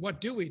is,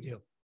 what do we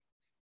do?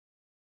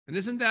 And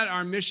isn't that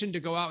our mission, to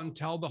go out and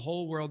tell the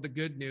whole world the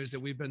good news that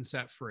we've been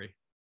set free?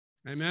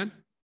 Amen?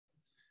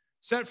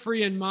 Set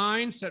free in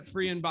mind, set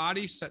free in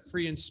body, set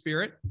free in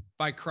spirit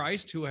by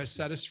Christ, who has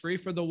set us free.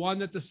 For the one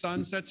that the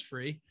Son sets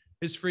free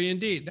is free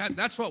indeed.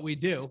 That's what we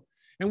do.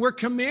 And we're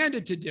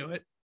commanded to do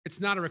it.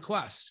 It's not a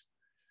request.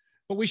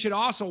 But we should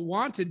also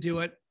want to do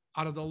it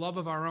out of the love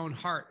of our own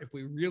heart if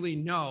we really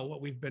know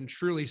what we've been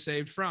truly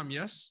saved from.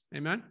 Yes?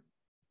 Amen?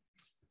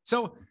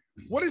 So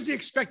what is the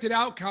expected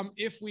outcome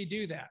if we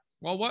do that?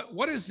 Well,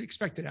 what is the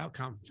expected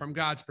outcome from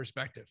God's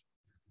perspective?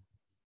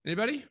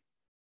 Anybody?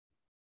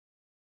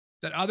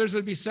 That others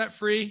would be set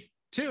free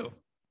too,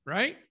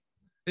 right?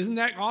 Isn't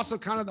that also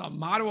kind of the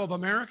motto of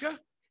America?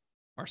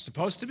 Or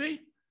supposed to be?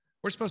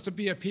 We're supposed to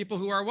be a people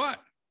who are what?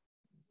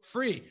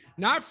 Free.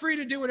 Not free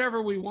to do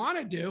whatever we want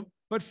to do,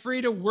 but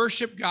free to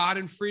worship God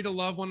and free to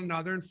love one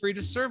another and free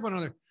to serve one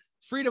another.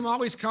 Freedom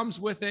always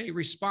comes with a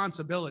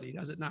responsibility,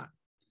 does it not?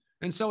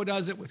 And so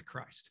does it with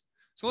Christ.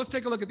 So let's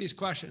take a look at these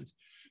questions.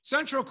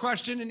 Central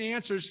question and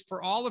answers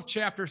for all of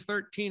chapter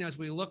 13 as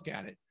we look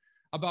at it,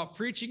 about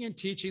preaching and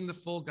teaching the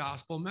full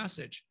gospel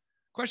message.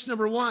 Question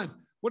number 1,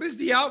 what is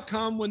the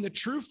outcome when the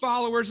true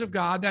followers of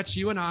God, that's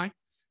you and I,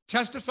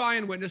 testify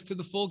and witness to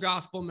the full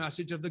gospel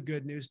message of the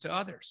good news to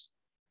others?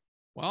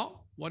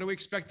 Well, what do we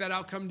expect that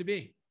outcome to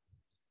be?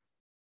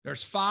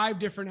 There's 5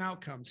 different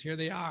outcomes. Here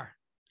they are.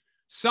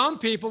 Some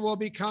people will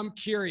become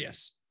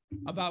curious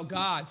about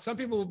God. Some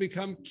people will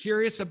become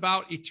curious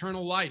about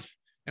eternal life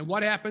and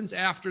what happens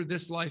after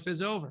this life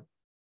is over.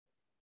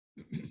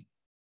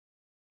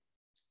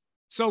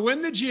 So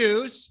when the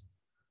Jews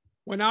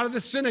went out of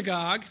the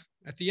synagogue,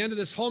 at the end of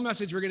this whole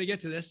message, we're going to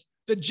get to this,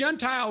 the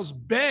Gentiles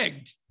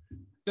begged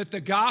that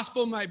the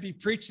gospel might be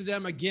preached to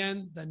them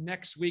again the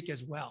next week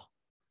as well.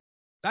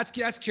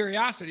 That's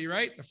curiosity,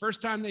 right? The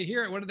first time they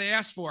hear it, what do they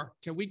ask for?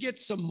 Can we get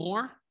some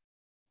more?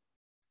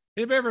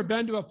 Anybody ever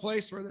been to a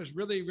place where there's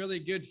really, really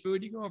good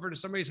food? You go over to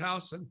somebody's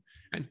house and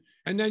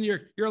then you're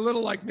a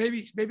little like,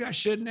 maybe I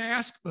shouldn't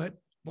ask, but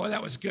boy,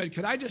 that was good.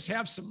 Could I just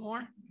have some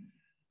more?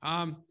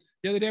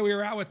 The other day we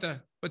were out with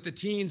the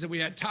teens and we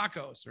had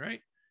tacos,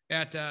 right?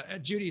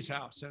 At Judy's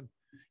house. And,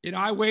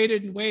 I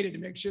waited and waited to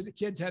make sure the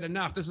kids had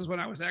enough. This is when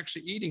I was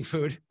actually eating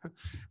food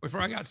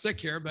before I got sick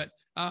here. But,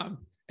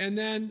 and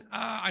then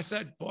I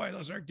said, boy,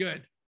 those are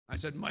good. I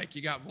said, Mike,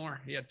 you got more?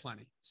 He had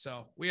plenty.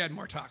 So we had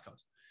more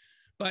tacos.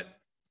 But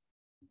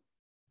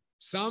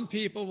some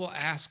people will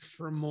ask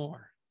for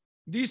more.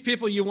 These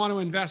people you want to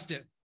invest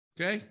in,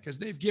 okay? Because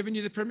they've given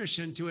you the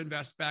permission to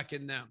invest back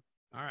in them.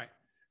 All right.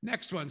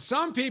 Next one.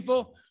 Some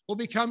people will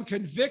become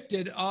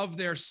convicted of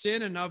their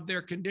sin and of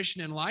their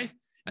condition in life,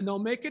 and they'll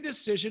make a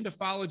decision to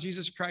follow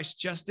Jesus Christ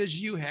just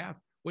as you have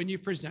when you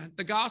present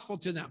the gospel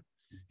to them.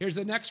 Here's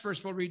the next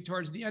verse we'll read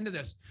towards the end of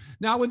this.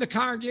 Now, when the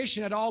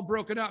congregation had all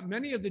broken up,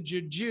 many of the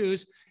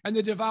Jews and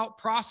the devout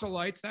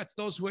proselytes, that's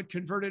those who had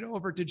converted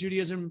over to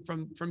Judaism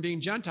from being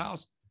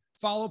Gentiles,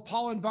 followed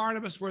Paul and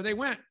Barnabas where they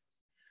went.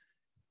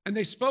 And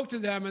they spoke to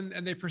them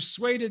and they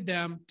persuaded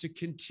them to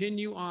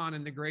continue on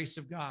in the grace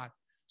of God.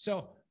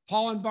 So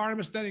Paul and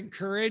Barnabas then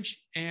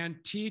encourage and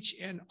teach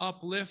and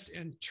uplift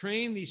and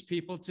train these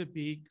people to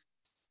be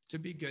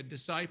good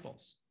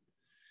disciples.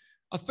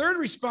 A third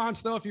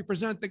response, though, if you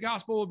present the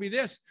gospel, will be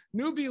this.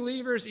 New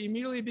believers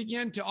immediately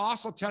begin to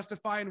also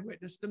testify and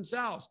witness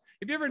themselves.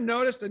 Have you ever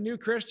noticed a new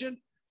Christian?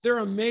 They're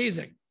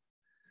amazing.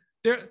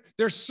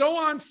 They're so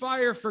on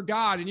fire for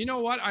God. And you know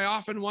what? I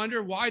often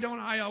wonder, why don't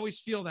I always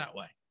feel that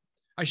way?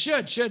 I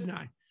shouldn't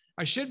I?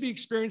 I should be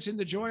experiencing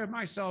the joy of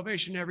my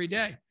salvation every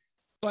day.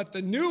 But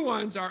the new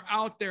ones are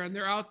out there, and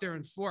they're out there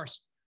in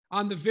force.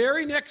 On the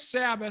very next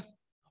Sabbath,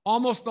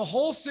 almost the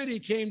whole city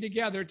came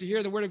together to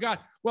hear the word of God.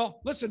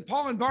 Well, listen,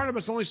 Paul and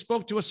Barnabas only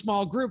spoke to a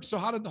small group. So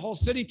how did the whole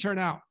city turn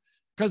out?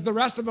 Because the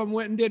rest of them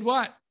went and did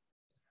what?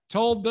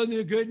 Told them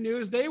the good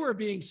news. They were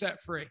being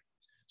set free.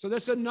 So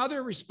that's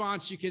another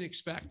response you can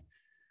expect.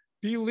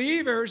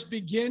 Believers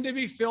begin to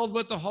be filled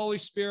with the Holy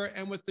Spirit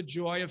and with the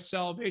joy of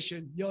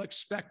salvation. You'll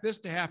expect this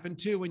to happen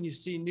too when you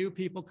see new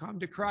people come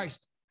to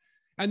Christ.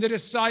 And the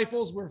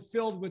disciples were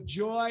filled with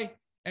joy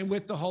and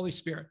with the Holy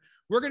Spirit.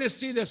 We're going to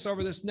see this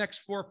over this next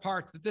 4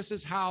 parts, that this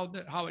is how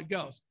it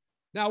goes.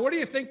 Now, what do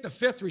you think the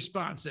 5th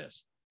response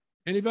is?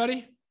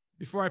 Anybody?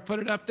 Before I put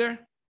it up there?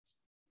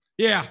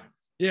 Yeah.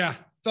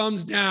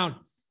 Thumbs down.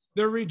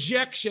 The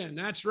rejection.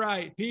 That's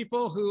right.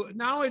 People who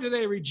not only do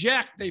they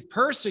reject, they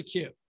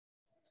persecute.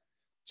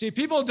 See,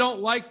 people don't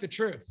like the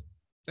truth.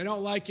 They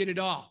don't like it at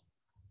all.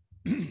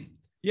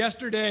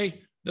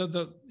 Yesterday,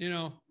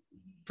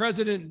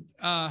 President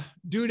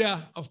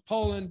Duda of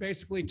Poland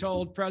basically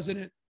told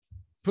President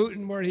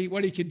Putin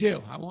what he could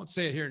do. I won't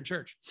say it here in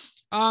church.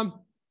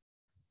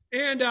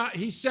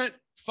 He sent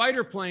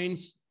fighter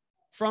planes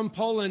from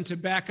Poland to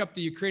back up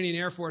the Ukrainian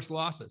Air Force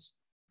losses.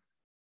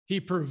 He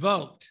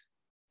provoked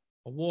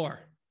a war.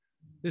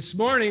 This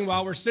morning,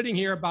 while we're sitting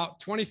here about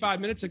 25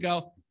 minutes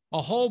ago,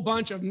 a whole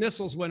bunch of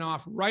missiles went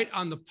off right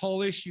on the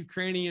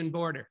Polish-Ukrainian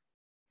border.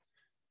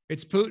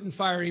 It's Putin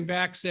firing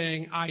back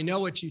saying, I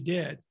know what you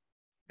did,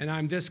 and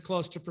I'm this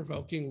close to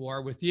provoking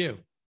war with you.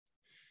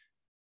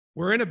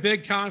 We're in a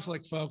big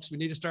conflict, folks. We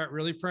need to start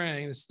really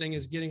praying. This thing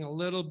is getting a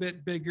little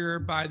bit bigger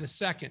by the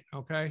second,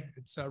 okay?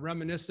 It's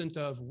reminiscent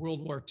of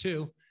World War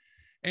II.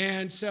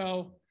 And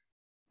so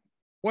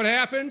what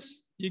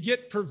happens? You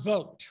get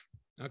provoked,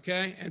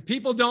 okay? And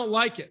people don't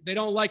like it. They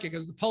don't like it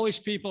because the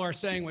Polish people are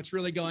saying what's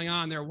really going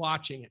on. They're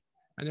watching it,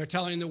 and they're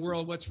telling the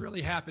world what's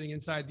really happening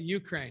inside the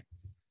Ukraine.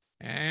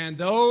 And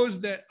those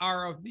that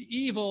are of the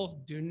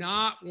evil do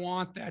not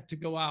want that to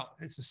go out.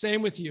 It's the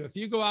same with you. If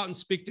you go out and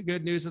speak the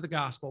good news of the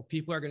gospel,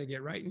 people are going to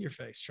get right in your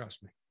face,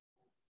 trust me.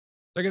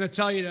 They're going to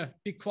tell you to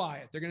be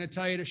quiet. They're going to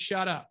tell you to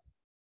shut up.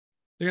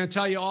 They're going to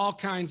tell you all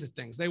kinds of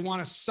things. They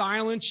want to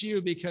silence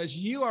you because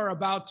you are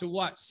about to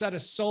what? Set a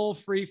soul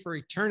free for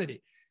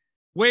eternity.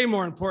 Way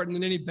more important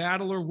than any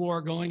battle or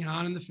war going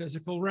on in the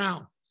physical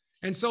realm.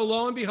 And so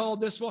lo and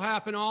behold, this will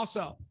happen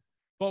also.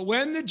 But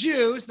when the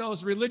Jews,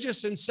 those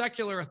religious and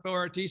secular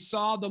authorities,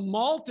 saw the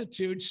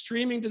multitude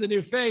streaming to the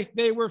new faith,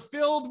 they were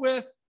filled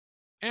with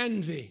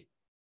envy.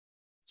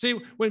 See,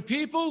 when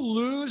people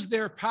lose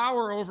their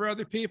power over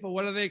other people,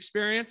 what do they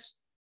experience?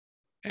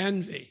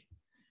 Envy.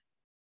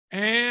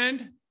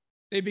 And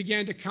they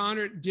began to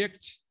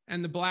contradict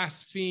and the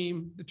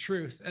blaspheme the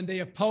truth. And they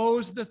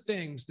oppose the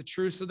things, the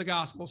truths of the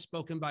gospel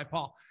spoken by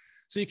Paul.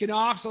 So you can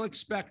also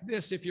expect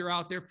this if you're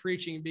out there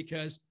preaching,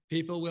 because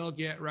people will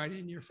get right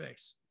in your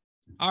face.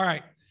 All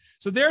right.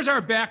 So there's our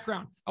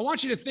background. I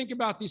want you to think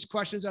about these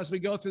questions as we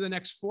go through the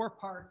next 4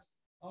 parts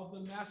of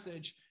the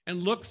message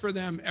and look for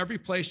them every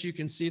place you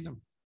can see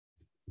them.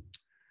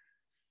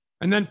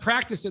 And then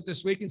practice it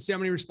this week and see how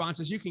many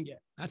responses you can get.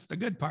 That's the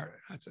good part.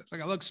 That's it. It's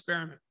like a little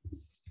experiment.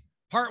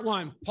 Part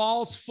 1,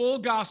 Paul's full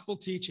gospel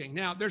teaching.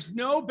 Now, there's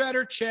no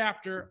better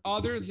chapter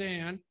other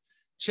than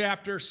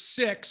chapter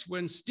 6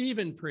 when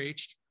Stephen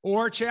preached,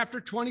 or chapter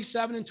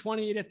 27 and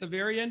 28 at the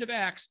very end of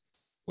Acts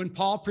when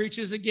Paul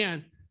preaches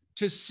again,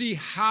 to see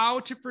how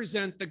to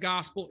present the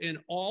gospel in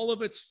all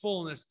of its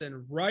fullness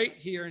than right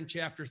here in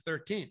chapter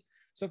 13.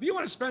 So if you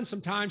want to spend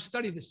some time,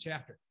 study this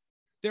chapter.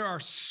 There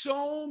are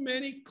so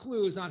many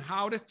clues on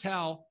how to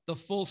tell the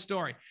full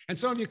story. And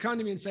some of you come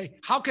to me and say,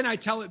 how can I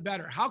tell it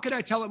better? How can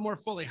I tell it more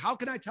fully? How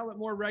can I tell it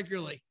more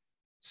regularly?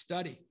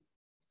 Study.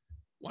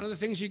 One of the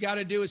things you got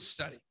to do is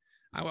study.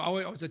 I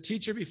was a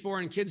teacher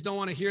before, and kids don't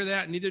want to hear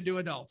that, and neither do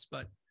adults,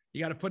 but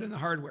you got to put in the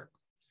hard work.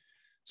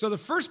 So the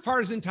first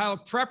part is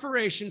entitled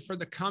Preparation for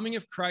the Coming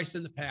of Christ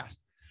in the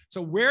Past.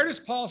 So where does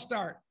Paul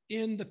start?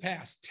 In the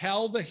past.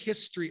 Tell the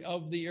history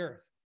of the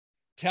earth.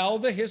 Tell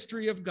the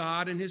history of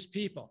God and his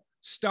people.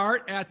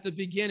 Start at the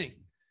beginning.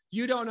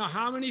 You don't know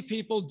how many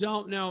people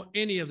don't know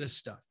any of this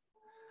stuff.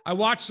 I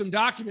watched some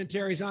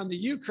documentaries on the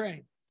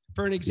Ukraine,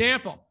 for an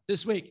example,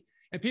 this week.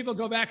 And people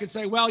go back and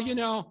say, well, you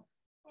know,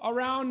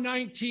 around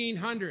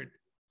 1900,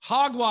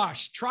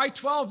 hogwash, try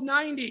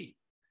 1290.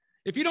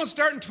 If you don't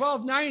start in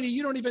 1290,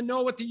 you don't even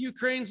know what the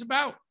Ukraine's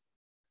about.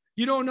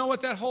 You don't know what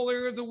that whole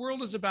area of the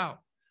world is about.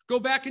 Go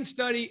back and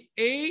study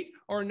 800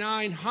 or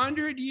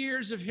 900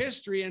 years of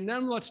history, and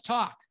then let's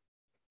talk,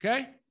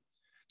 okay?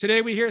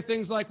 Today we hear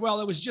things like,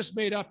 well, it was just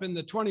made up in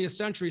the 20th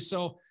century,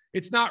 so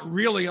it's not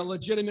really a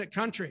legitimate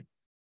country.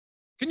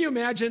 Can you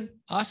imagine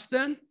us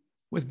then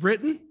with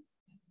Britain?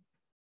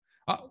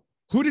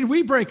 Who did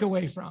we break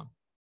away from?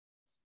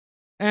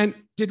 And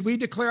did we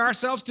declare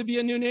ourselves to be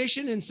a new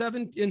nation in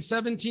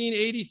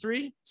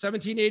 1783,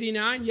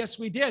 1789? Yes,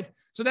 we did.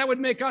 So that would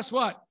make us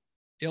what?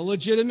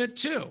 Illegitimate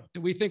too. Do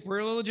we think we're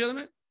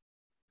illegitimate?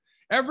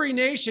 Every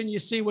nation you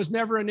see was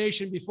never a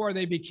nation before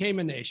they became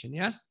a nation,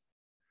 yes?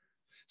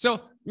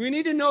 So we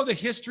need to know the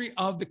history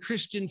of the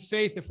Christian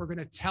faith if we're going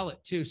to tell it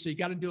too. So you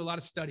got to do a lot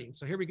of studying.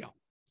 So here we go.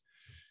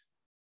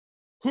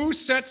 Who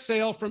set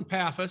sail from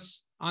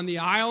Paphos on the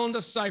island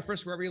of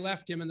Cyprus, where we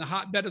left him in the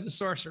hotbed of the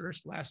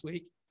sorcerers last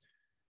week?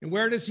 And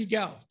where does he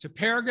go? To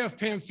Perga of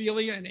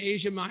Pamphylia in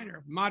Asia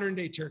Minor, modern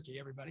day Turkey,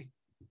 everybody.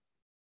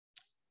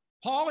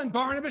 Paul and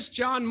Barnabas,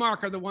 John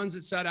Mark are the ones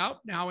that set out.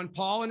 Now, when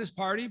Paul and his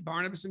party,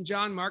 Barnabas and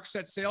John Mark,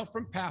 set sail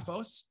from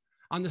Paphos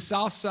on the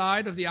south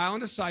side of the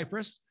island of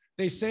Cyprus,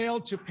 they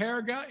sailed to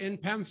Perga in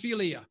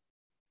Pamphylia.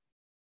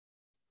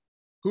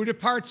 Who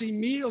departs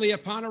immediately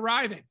upon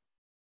arriving?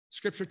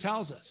 Scripture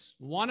tells us.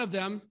 One of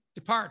them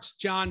departs,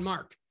 John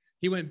Mark.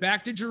 He went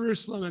back to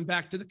Jerusalem and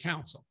back to the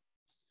council.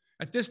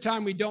 At this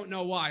time, we don't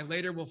know why.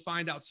 Later, we'll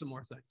find out some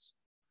more things.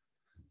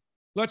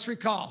 Let's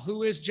recall,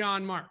 who is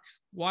John Mark?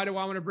 Why do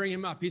I want to bring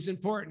him up? He's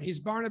important. He's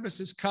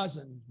Barnabas's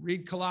cousin.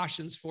 Read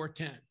Colossians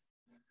 4:10.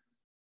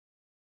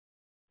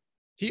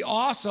 He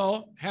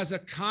also has a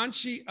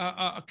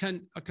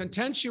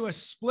contentious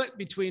split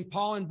between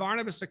Paul and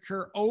Barnabas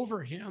occur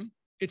over him.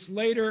 It's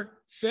later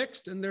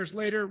fixed, and there's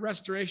later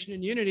restoration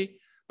and unity.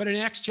 But in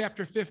Acts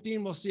chapter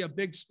 15, we'll see a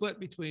big split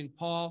between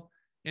Paul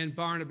and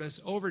Barnabas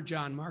over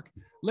John Mark.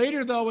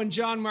 Later, though, when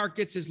John Mark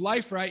gets his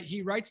life right,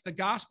 he writes the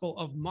Gospel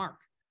of Mark,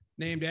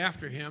 named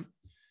after him.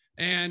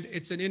 And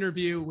it's an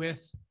interview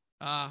with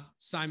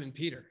Simon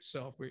Peter.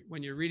 So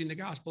when you're reading the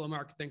Gospel of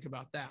Mark, think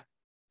about that.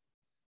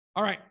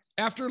 All right.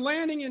 After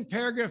landing in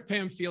Perga of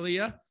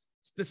Pamphylia,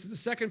 this is the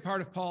second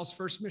part of Paul's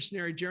first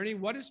missionary journey.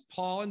 What does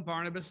Paul and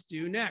Barnabas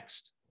do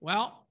next?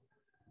 Well,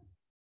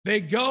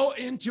 they go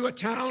into a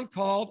town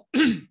called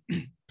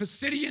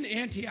Pisidian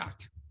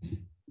Antioch.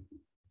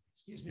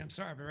 Excuse me, I'm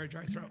sorry, I have a very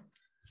dry throat.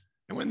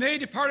 And when they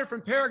departed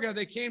from Perga,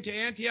 they came to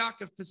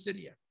Antioch of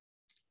Pisidia.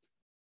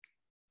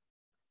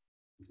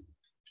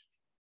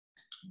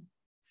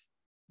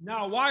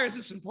 Now, why is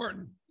this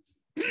important?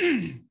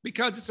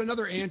 Because it's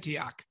another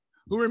Antioch.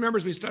 Who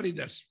remembers we studied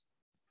this?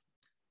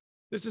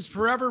 This is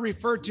forever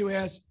referred to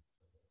as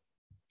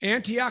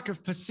Antioch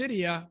of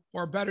Pisidia,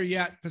 or better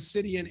yet,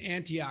 Pisidian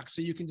Antioch.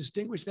 So you can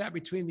distinguish that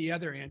between the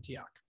other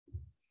Antioch,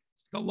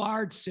 the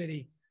large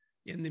city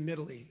in the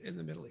Middle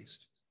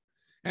East.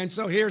 And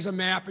so here's a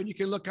map, and you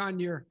can look on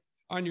your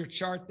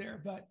chart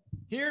there. But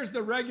here's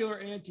the regular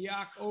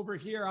Antioch over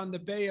here on the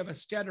Bay of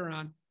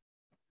Ascedron.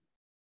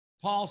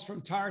 Paul's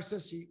from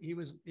Tarsus. He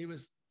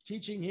was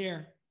teaching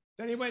here.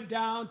 Then he went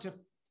down to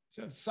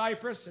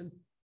Cyprus and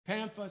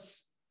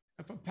Paphos,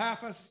 and from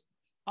Paphos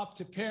up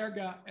to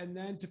Perga, and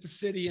then to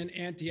Pisidian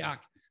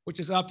Antioch, which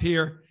is up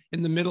here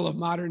in the middle of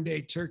modern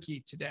day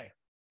Turkey today.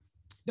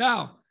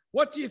 Now,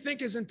 what do you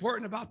think is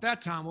important about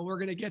that, Tom? Well, we're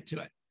going to get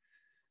to it.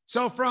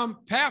 So from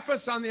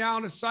Paphos on the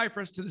island of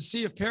Cyprus to the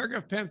Sea of Perga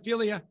of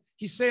Pamphylia,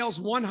 he sails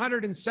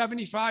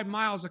 175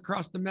 miles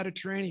across the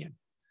Mediterranean.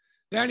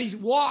 Then he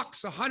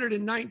walks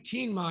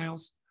 119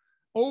 miles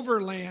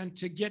overland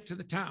to get to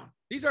the town.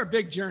 These are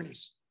big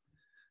journeys.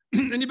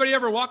 Anybody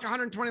ever walk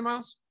 120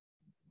 miles?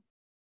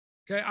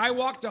 Okay, I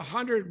walked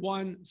 100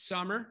 one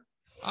summer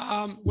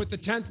with the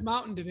 10th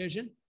Mountain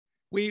Division.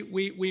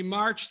 We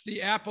marched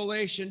the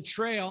Appalachian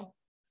Trail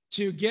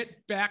to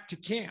get back to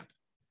camp.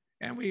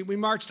 And we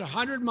marched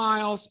 100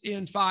 miles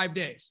in 5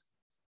 days.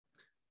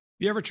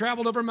 You ever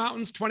traveled over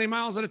mountains 20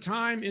 miles at a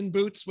time in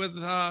boots with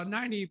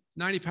 90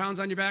 pounds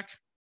on your back?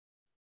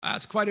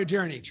 That's quite a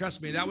journey.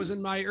 Trust me, that was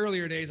in my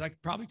earlier days. I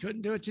probably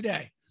couldn't do it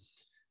today.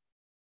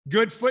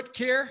 Good foot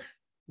care,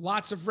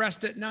 lots of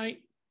rest at night,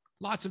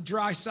 lots of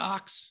dry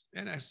socks,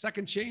 and a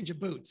second change of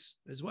boots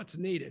is what's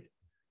needed,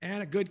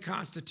 and a good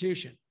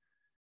constitution.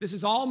 This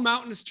is all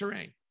mountainous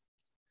terrain.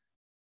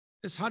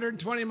 This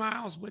 120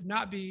 miles would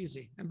not be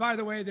easy. And by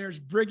the way, there's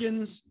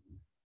brigands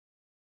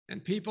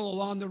and people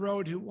along the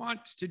road who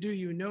want to do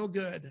you no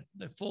good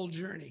the full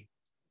journey.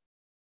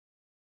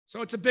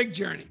 So it's a big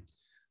journey.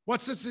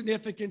 What's the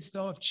significance,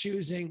 though, of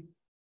choosing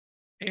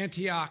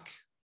Antioch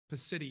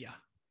Pisidia?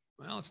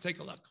 Well, let's take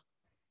a look.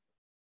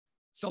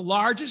 It's the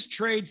largest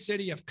trade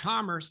city of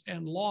commerce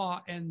and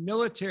law and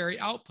military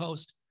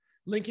outpost,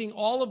 linking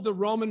all of the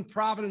Roman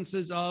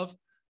provinces of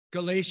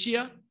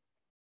Galatia,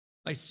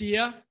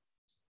 Lycia,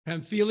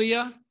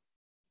 Pamphylia,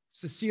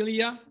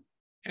 Sicilia,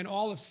 and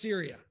all of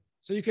Syria.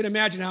 So you can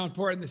imagine how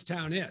important this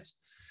town is.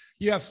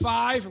 You have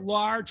 5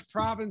 large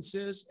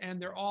provinces,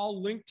 and they're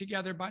all linked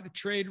together by the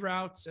trade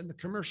routes and the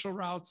commercial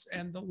routes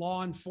and the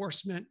law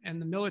enforcement and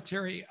the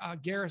military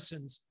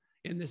garrisons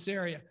in this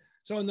area.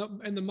 So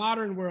in the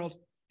modern world,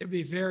 it'd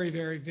be very,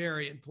 very,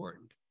 very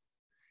important.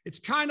 It's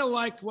kind of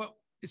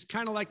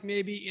like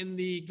maybe in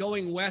the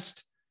going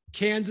west,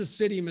 Kansas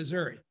City,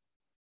 Missouri.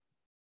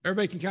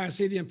 Everybody can kind of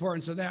see the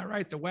importance of that,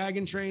 right? The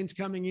wagon trains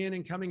coming in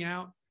and coming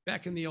out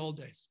back in the old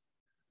days.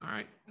 All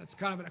right, that's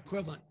kind of an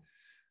equivalent.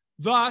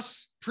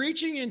 Thus,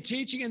 preaching and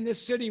teaching in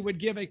this city would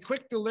give a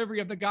quick delivery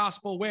of the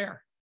gospel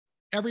where?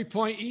 Every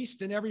point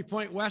east and every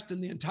point west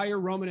in the entire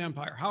Roman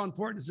Empire. How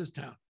important is this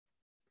town?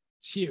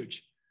 It's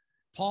huge.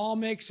 Paul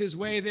makes his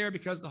way there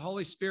because the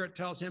Holy Spirit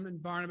tells him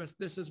and Barnabas,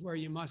 this is where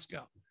you must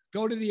go.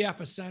 Go to the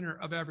epicenter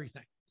of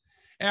everything.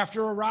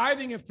 After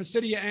arriving at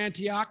Pisidia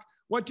Antioch,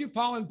 what do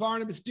Paul and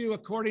Barnabas do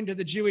according to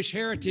the Jewish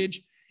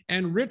heritage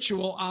and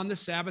ritual on the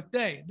Sabbath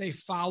day? They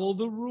follow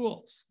the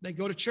rules. They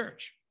go to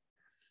church.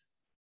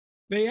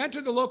 They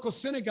enter the local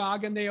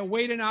synagogue and they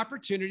await an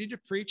opportunity to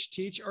preach,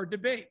 teach, or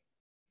debate.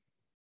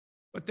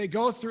 But they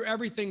go through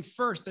everything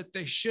first that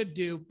they should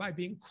do by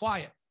being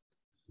quiet.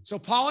 So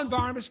Paul and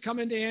Barnabas come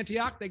into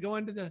Antioch. They go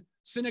into the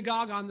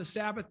synagogue on the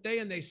Sabbath day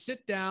and they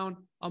sit down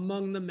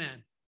among the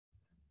men.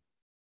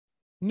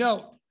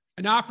 Note,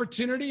 an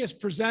opportunity is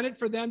presented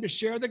for them to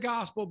share the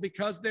gospel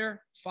because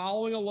they're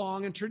following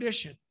along in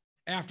tradition.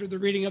 After the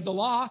reading of the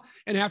law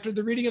and after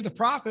the reading of the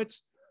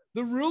prophets,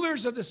 the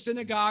rulers of the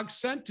synagogue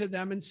sent to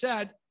them and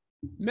said,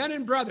 men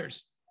and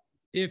brothers,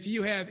 if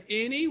you have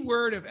any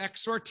word of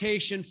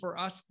exhortation for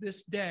us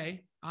this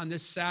day, on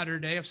this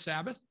Saturday of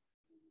Sabbath,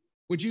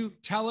 would you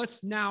tell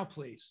us now,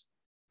 please?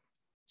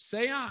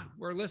 Say on,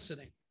 we're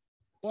listening.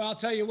 Well, I'll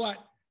tell you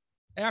what,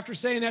 after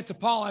saying that to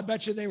Paul, I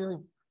bet you they were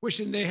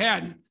wishing they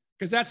hadn't,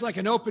 because that's like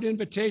an open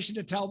invitation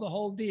to tell the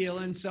whole deal,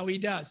 and so he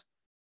does.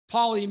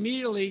 Paul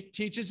immediately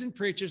teaches and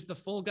preaches the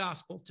full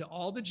gospel to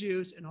all the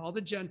Jews and all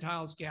the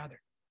Gentiles gathered.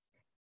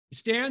 He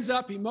stands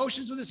up, he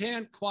motions with his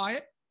hand,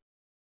 quiet.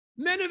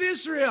 Men of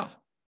Israel,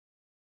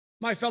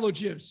 my fellow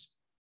Jews,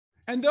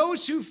 and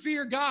those who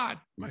fear God,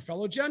 my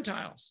fellow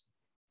Gentiles,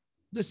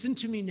 listen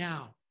to me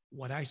now,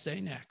 what I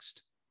say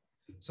next.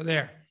 So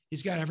there,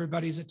 he's got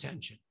everybody's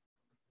attention.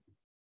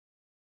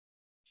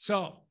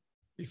 So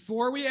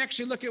before we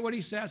actually look at what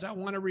he says, I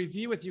want to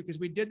review with you, because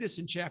we did this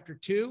in chapter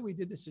 2, we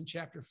did this in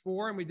chapter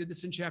 4, and we did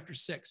this in chapter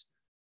 6.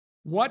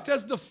 What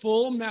does the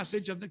full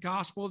message of the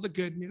gospel of the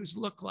good news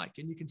look like?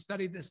 And you can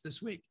study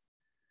this week.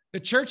 The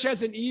church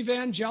has an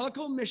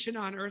evangelical mission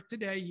on earth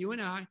today, you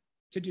and I,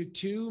 to do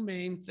 2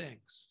 main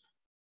things.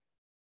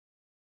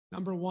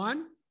 Number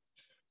 1,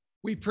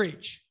 we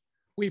preach.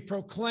 We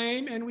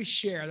proclaim and we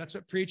share. That's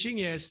what preaching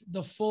is,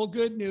 the full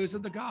good news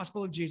of the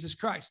gospel of Jesus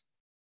Christ.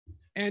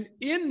 And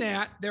in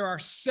that, there are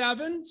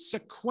 7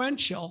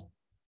 sequential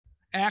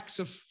acts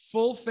of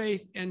full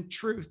faith and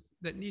truth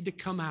that need to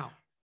come out.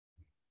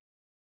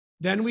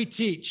 Then we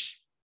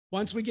teach.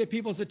 Once we get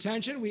people's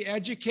attention, we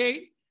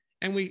educate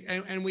and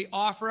we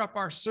offer up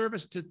our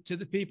service to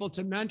the people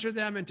to mentor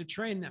them and to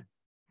train them.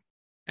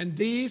 And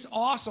these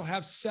also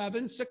have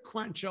 7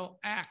 sequential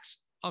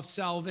acts of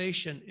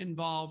salvation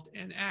involved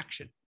in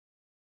action.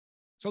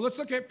 So let's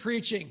look at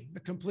preaching the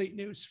complete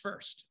news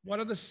first.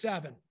 What are the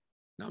 7?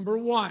 Number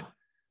 1,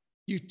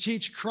 you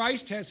teach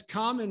Christ has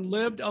come and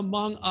lived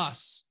among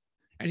us,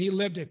 and he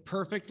lived a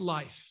perfect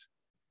life.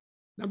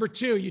 Number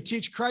 2, you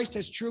teach Christ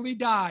has truly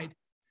died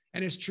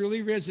and has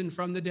truly risen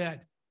from the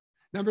dead.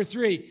 Number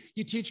 3,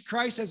 you teach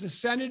Christ has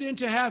ascended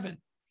into heaven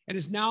and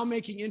is now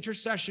making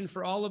intercession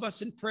for all of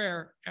us in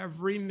prayer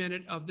every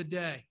minute of the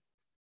day.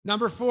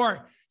 Number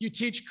 4, you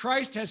teach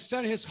Christ has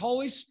sent his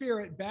Holy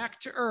Spirit back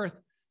to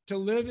earth to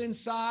live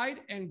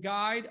inside and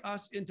guide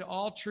us into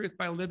all truth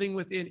by living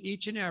within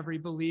each and every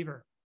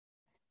believer.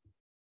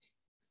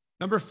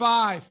 Number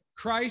 5,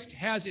 Christ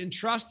has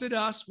entrusted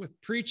us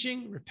with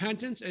preaching,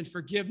 repentance, and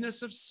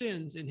forgiveness of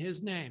sins in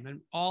his name.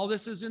 And all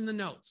this is in the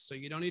notes, so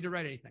you don't need to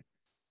write anything.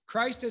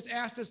 Christ has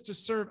asked us to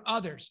serve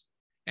others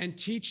and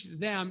teach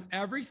them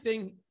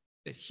everything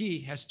that he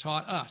has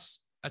taught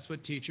us. That's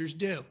what teachers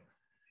do.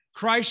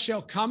 Christ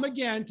shall come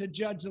again to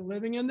judge the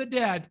living and the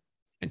dead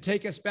and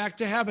take us back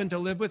to heaven to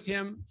live with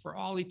him for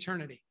all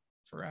eternity,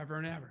 forever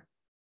and ever.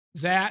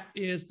 That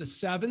is the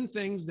 7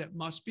 things that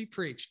must be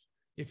preached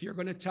if you're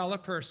going to tell a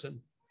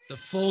person the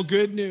full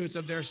good news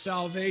of their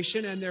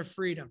salvation and their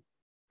freedom.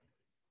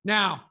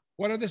 Now,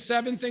 what are the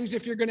 7 things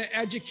if you're going to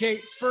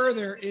educate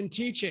further in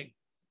teaching?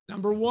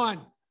 Number 1,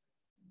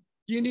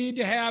 you need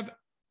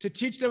to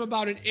teach them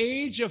about an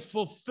age of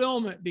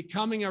fulfillment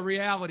becoming a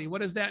reality.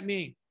 What does that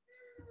mean?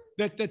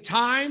 That the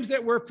times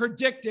that were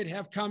predicted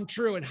have come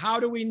true. And how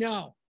do we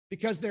know?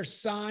 Because there's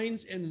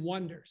signs and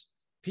wonders.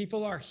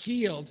 People are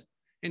healed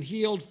and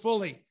healed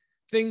fully.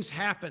 Things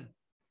happen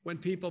when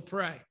people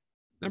pray.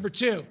 Number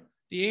 2,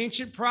 the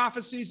ancient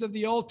prophecies of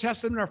the Old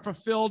Testament are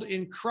fulfilled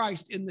in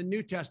Christ in the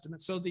New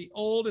Testament. So the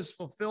old is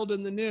fulfilled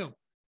in the new.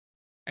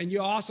 And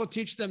you also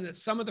teach them that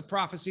some of the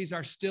prophecies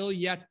are still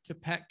yet to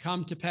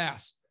come to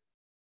pass,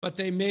 but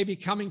they may be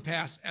coming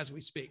past as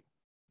we speak.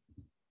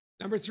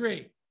 Number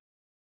 3,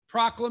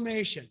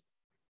 proclamation.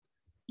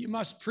 You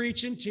must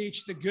preach and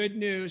teach the good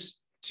news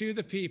to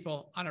the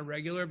people on a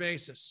regular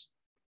basis.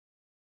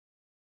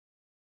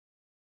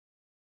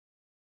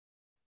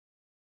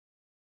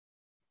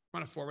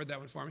 Want to forward that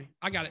one for me?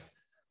 I got it.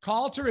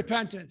 Call to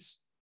repentance.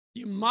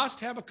 You must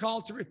have a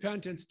call to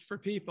repentance for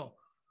people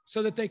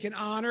so that they can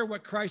honor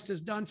what Christ has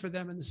done for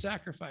them in the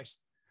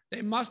sacrifice.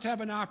 They must have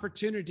an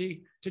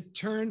opportunity to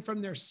turn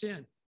from their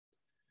sin.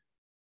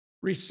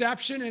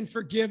 Reception and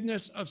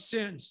forgiveness of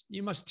sins.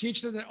 You must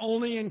teach them that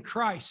only in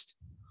Christ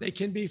they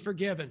can be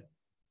forgiven.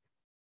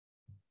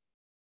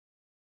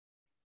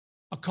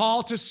 A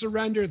call to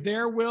surrender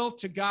their will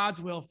to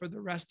God's will for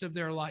the rest of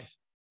their life.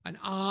 An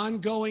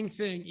ongoing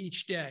thing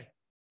each day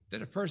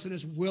that a person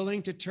is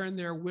willing to turn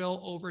their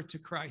will over to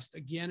Christ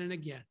again and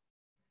again.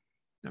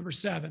 Number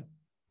 7,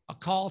 a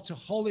call to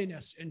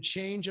holiness and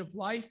change of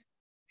life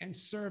and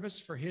service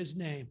for his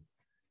name.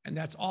 And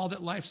that's all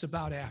that life's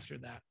about after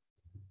that.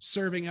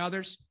 Serving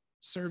others,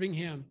 serving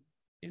him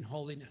in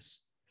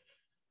holiness.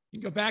 You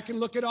can go back and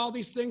look at all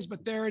these things,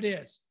 but there it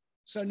is.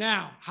 So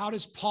now, how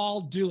does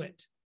Paul do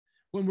it?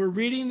 When we're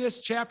reading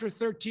this chapter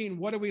 13,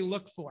 what do we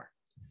look for?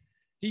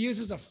 He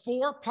uses a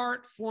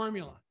 4-part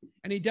formula,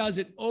 and he does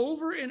it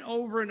over and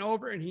over and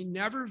over, and he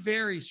never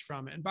varies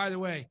from it. And by the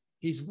way,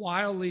 he's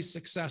wildly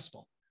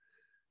successful.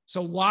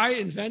 So why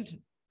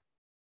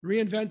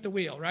reinvent the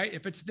wheel, right?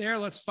 If it's there,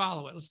 let's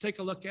follow it. Let's take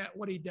a look at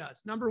what he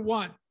does. Number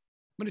 1, I'm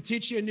going to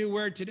teach you a new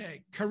word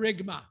today,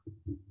 kerygma.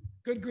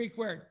 Good Greek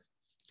word.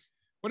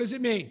 What does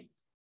it mean?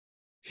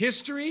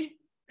 History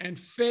and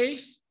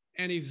faith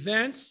and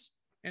events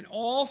and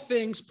all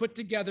things put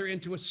together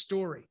into a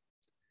story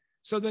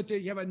so that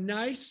you have a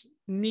nice,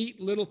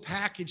 neat little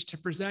package to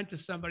present to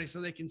somebody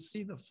so they can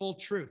see the full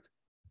truth.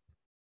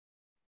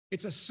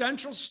 It's a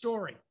central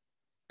story,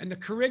 and the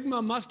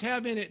kerygma must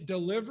have in it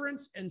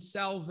deliverance and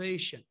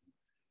salvation.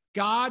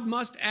 God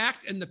must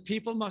act and the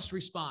people must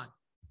respond.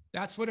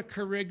 That's what a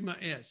kerygma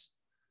is.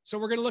 So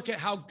we're going to look at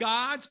how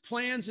God's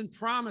plans and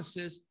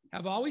promises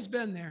have always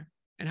been there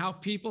and how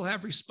people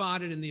have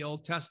responded in the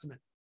Old Testament.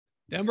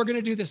 Then we're going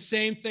to do the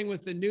same thing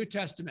with the New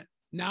Testament.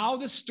 Now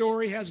the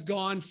story has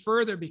gone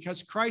further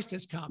because Christ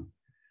has come.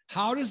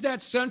 How does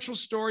that central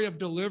story of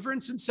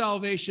deliverance and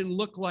salvation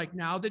look like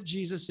now that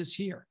Jesus is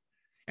here?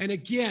 And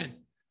again,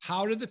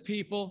 how do the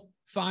people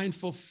find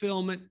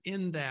fulfillment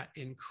in that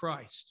in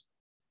Christ?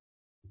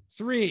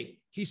 3,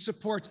 he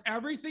supports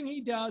everything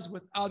he does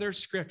with other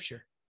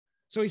scripture.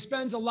 So he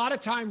spends a lot of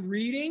time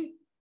reading.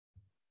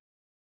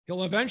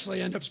 He'll eventually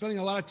end up spending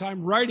a lot of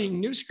time writing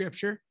new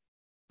scripture,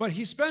 but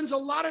he spends a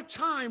lot of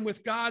time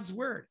with God's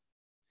word.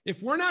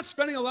 If we're not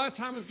spending a lot of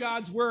time with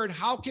God's word,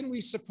 how can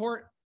we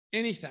support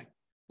anything?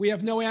 We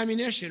have no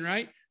ammunition,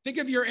 right? Think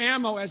of your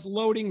ammo as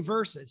loading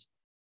verses.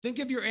 Think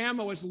of your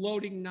ammo as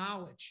loading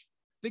knowledge.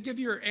 Think of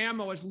your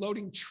ammo as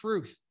loading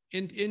truth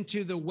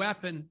into the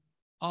weapon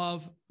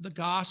of the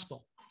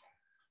gospel.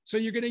 So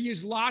you're going to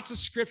use lots of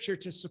scripture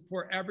to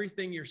support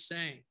everything you're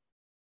saying.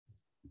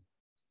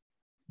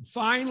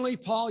 Finally,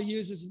 Paul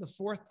uses the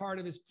 4th part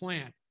of his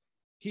plan.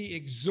 He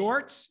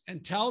exhorts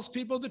and tells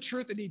people the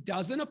truth, and he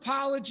doesn't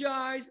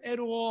apologize at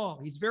all.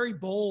 He's very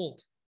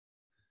bold.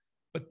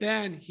 But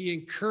then he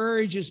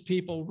encourages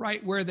people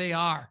right where they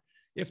are.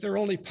 If they're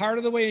only part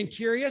of the way and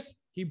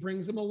curious, he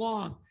brings them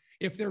along.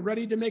 If they're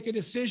ready to make a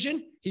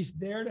decision, he's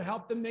there to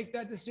help them make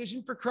that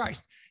decision for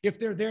Christ. If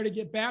they're there to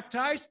get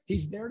baptized,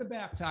 he's there to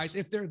baptize.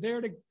 If they're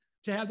there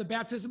to have the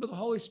baptism of the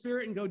Holy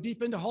Spirit and go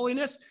deep into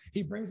holiness,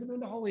 he brings them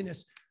into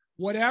holiness.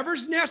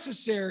 Whatever's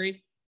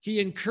necessary, he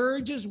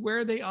encourages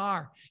where they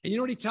are. And you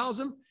know what he tells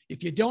them?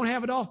 If you don't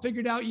have it all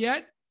figured out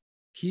yet,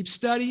 keep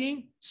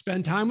studying,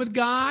 spend time with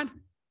God,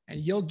 and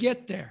you'll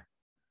get there.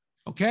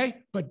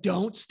 Okay? But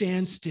don't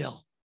stand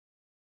still.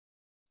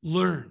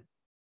 Learn,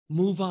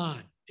 move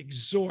on,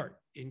 exhort,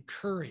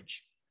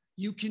 encourage.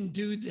 You can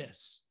do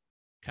this.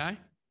 Okay?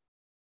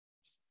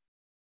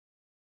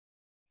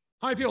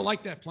 How many people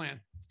like that plan?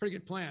 Pretty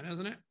good plan,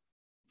 isn't it?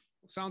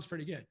 Sounds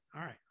pretty good.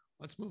 All right,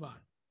 let's move on.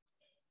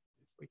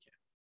 If we can.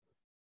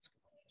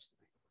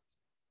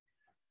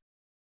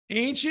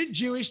 Ancient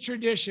Jewish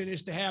tradition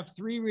is to have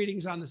 3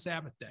 readings on the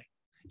Sabbath day.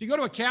 If you go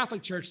to a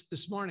Catholic church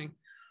this morning,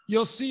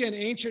 you'll see an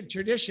ancient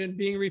tradition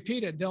being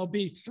repeated. There'll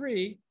be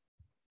 3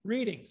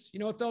 readings. You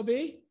know what they'll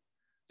be?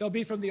 They'll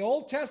be from the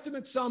Old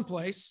Testament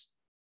someplace,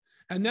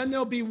 and then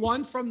there'll be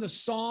one from the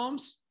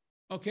Psalms,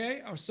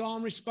 okay, a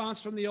psalm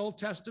response from the Old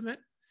Testament,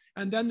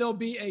 and then there'll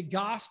be a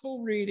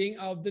gospel reading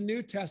of the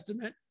New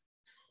Testament,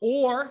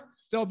 or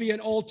there'll be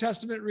an Old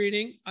Testament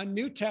reading, a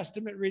New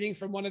Testament reading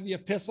from one of the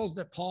epistles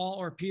that Paul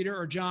or Peter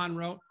or John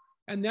wrote,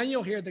 and then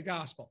you'll hear the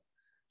gospel.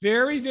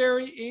 Very,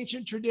 very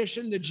ancient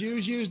tradition. The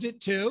Jews used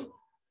it too,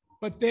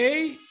 but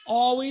they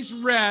always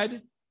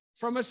read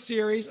from a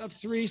series of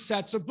 3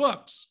 sets of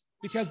books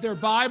because their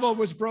Bible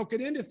was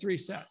broken into 3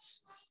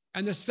 sets.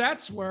 And the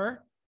sets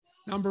were,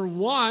 number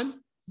 1,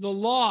 the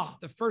law,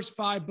 the first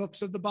 5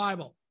 books of the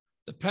Bible,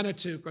 the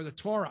Pentateuch or the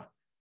Torah.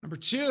 Number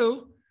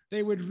 2,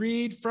 they would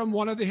read from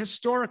one of the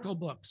historical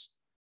books.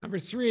 Number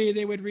 3,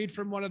 they would read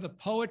from one of the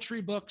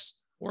poetry books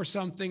or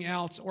something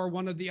else, or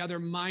one of the other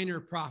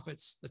minor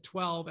prophets, the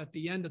 12 at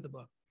the end of the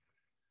book.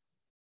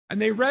 And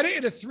they read it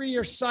in a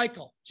 3-year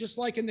cycle, just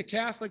like in the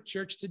Catholic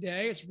Church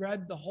today. It's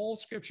read, the whole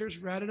scripture is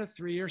read in a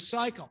 3-year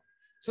cycle.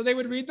 So they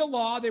would read the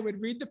law, they would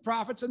read the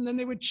prophets, and then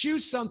they would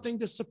choose something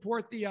to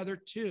support the other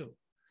 2.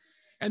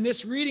 And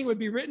this reading would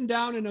be written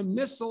down in a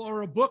missal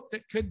or a book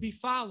that could be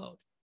followed.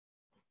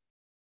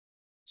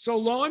 So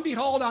lo and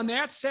behold, on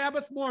that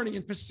Sabbath morning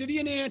in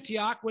Pisidian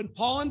Antioch, when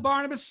Paul and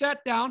Barnabas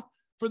sat down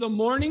for the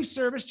morning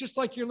service, just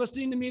like you're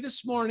listening to me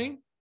this morning,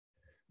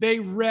 they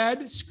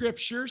read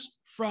scriptures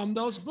from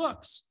those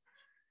books.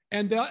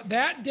 And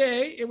that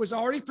day, it was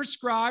already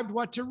prescribed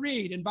what to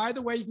read. And by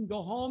the way, you can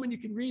go home and you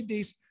can read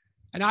these.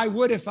 And I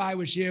would, if I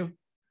was you,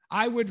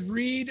 I would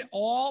read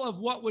all of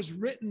what was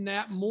written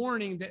that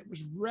morning that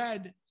was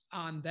read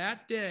on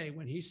that day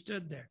when he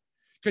stood there.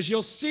 Because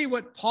you'll see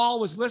what Paul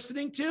was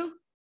listening to,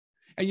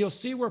 and you'll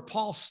see where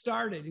Paul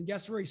started. And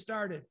guess where he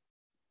started?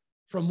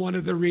 From one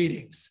of the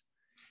readings.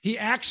 He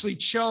actually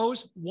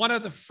chose one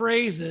of the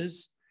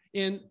phrases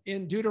in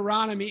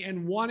Deuteronomy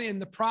and one in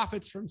the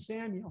prophets from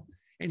Samuel.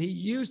 And he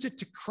used it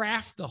to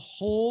craft the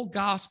whole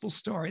gospel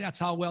story. That's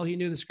how well he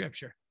knew the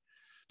scripture.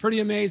 Pretty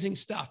amazing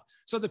stuff.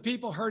 So the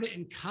people heard it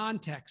in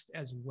context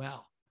as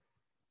well.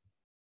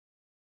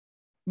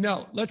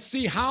 No, let's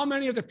see how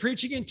many of the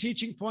preaching and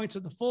teaching points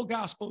of the full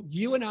gospel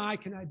you and I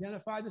can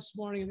identify this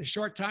morning in the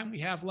short time we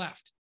have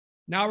left.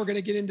 Now we're going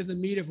to get into the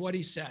meat of what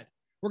he said.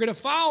 We're going to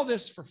follow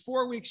this for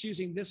 4 weeks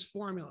using this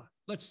formula.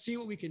 Let's see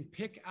what we can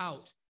pick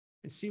out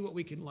and see what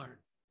we can learn.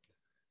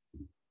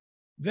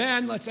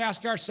 Then let's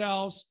ask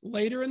ourselves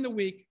later in the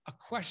week a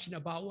question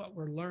about what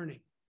we're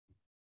learning.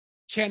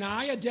 Can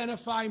I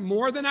identify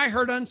more than I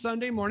heard on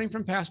Sunday morning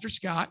from Pastor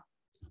Scott,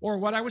 or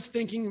what I was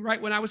thinking right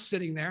when I was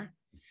sitting there?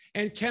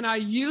 And can I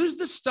use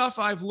the stuff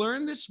I've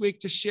learned this week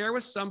to share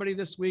with somebody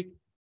this week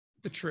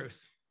the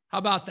truth? How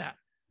about that?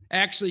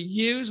 Actually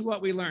use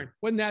what we learned.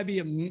 Wouldn't that be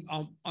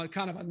a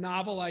kind of a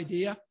novel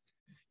idea?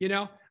 You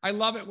know, I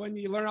love it when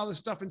you learn all this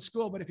stuff in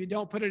school, but if you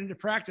don't put it into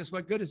practice,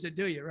 what good does it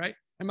do you, right?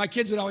 And my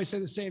kids would always say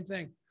the same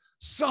thing.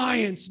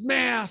 Science,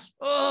 math,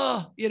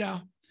 you know.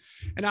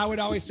 And I would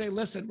always say,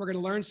 listen, we're going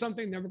to learn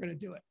something, then we're going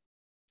to do it.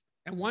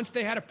 And once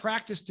they had a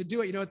practice to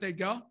do it, you know what they'd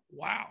go?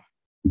 Wow,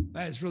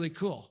 that is really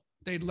cool.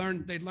 They'd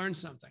learn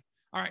something.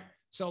 All right,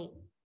 so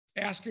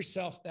ask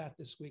yourself that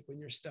this week when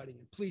you're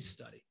studying. Please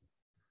study.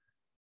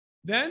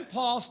 Then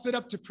Paul stood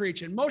up to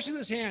preach and motioned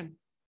his hand.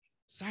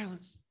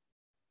 Silence.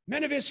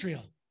 Men of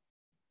Israel,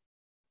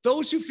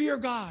 those who fear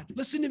God,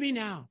 listen to me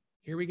now.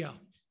 Here we go.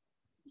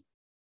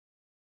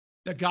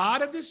 The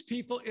God of this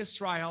people,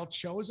 Israel,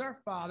 chose our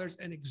fathers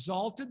and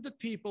exalted the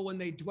people when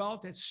they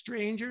dwelt as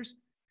strangers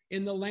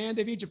in the land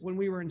of Egypt when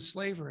we were in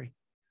slavery.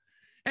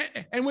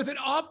 And with an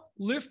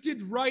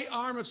uplifted right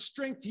arm of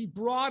strength, he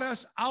brought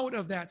us out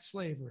of that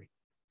slavery.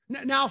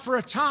 Now, for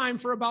a time,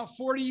 for about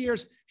 40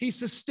 years, he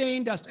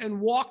sustained us and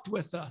walked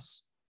with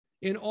us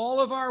in all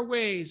of our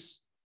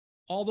ways,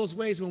 all those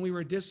ways when we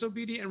were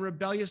disobedient and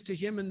rebellious to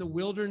him in the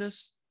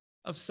wilderness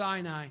of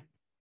Sinai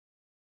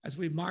as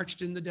we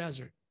marched in the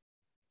desert.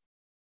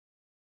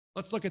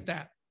 Let's look at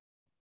that.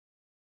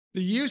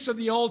 The use of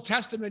the Old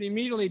Testament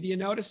immediately, do you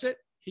notice it?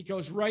 He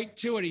goes right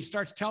to it. He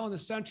starts telling the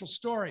central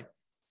story.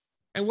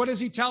 And what does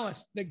he tell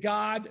us? That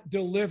God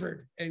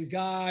delivered and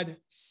God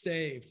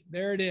saved.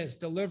 There it is,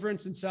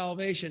 deliverance and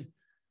salvation.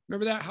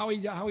 Remember that, how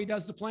he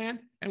does the plan?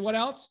 And what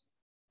else?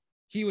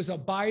 He was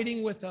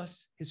abiding with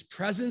us. His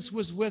presence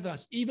was with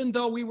us, even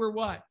though we were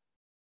what?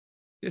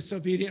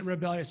 disobedient and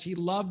rebellious. He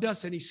loved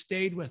us and he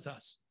stayed with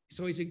us.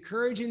 So he's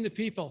encouraging the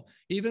people,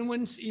 even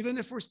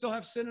if we still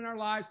have sin in our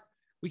lives,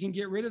 we can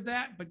get rid of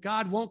that, but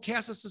God won't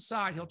cast us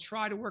aside. He'll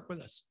try to work with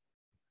us.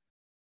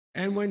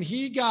 And when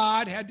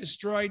God had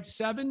destroyed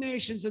 7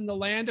 nations in the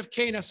land of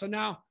Canaan, so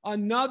now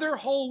another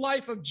whole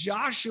life of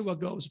Joshua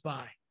goes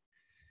by.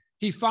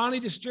 He finally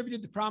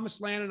distributed the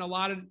promised land and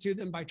allotted it to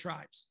them by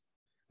tribes.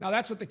 Now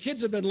that's what the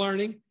kids have been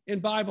learning in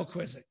Bible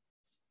quizzing.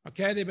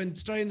 Okay, they've been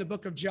studying the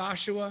book of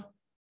Joshua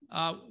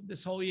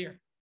this whole year.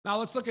 Now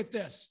let's look at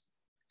this.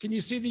 Can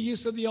you see the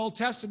use of the Old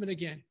Testament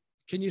again?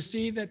 Can you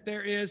see that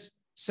there is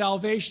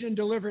salvation and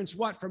deliverance,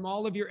 what? From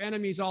all of your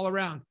enemies all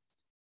around.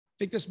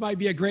 Think this might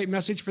be a great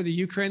message for the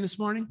Ukraine this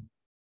morning?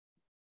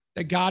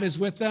 That God is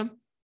with them,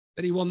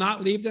 that he will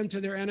not leave them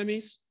to their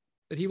enemies,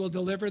 that he will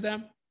deliver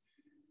them.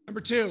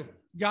 Number 2,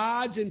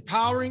 God's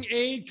empowering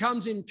aid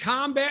comes in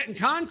combat and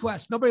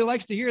conquest. Nobody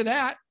likes to hear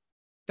that.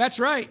 That's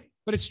right,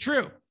 but it's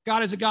true.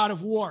 God is a God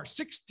of war.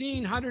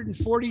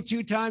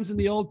 1,642 times in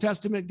the Old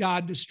Testament,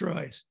 God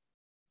destroys.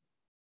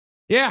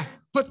 Yeah,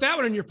 put that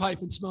one in your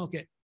pipe and smoke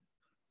it.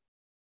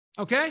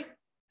 Okay?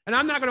 And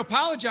I'm not going to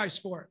apologize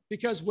for it,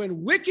 because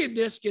when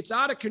wickedness gets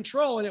out of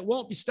control and it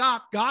won't be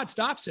stopped, God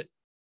stops it.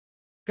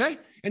 Okay?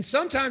 And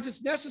sometimes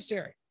it's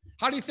necessary.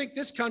 How do you think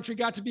this country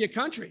got to be a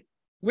country?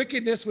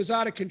 Wickedness was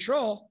out of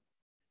control.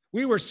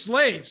 We were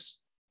slaves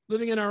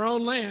living in our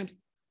own land.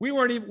 We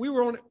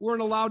weren't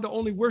allowed to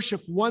only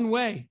worship one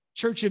way,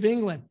 Church of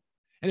England.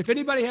 And if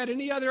anybody had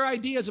any other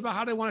ideas about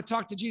how they want to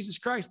talk to Jesus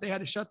Christ, they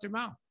had to shut their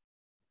mouth.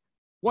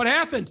 What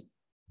happened?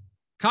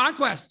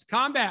 Conquest,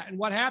 combat. And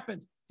what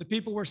happened? The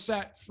people were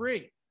set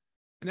free.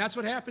 And that's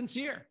what happens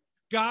here.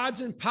 God's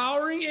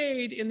empowering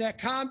aid in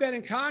that combat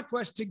and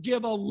conquest to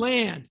give a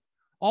land,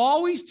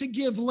 always to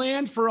give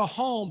land for a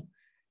home.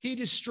 He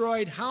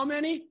destroyed how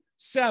many?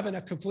 7,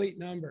 a complete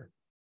number.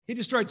 He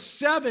destroyed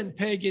 7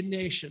 pagan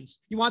nations.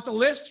 You want the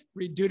list?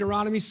 Read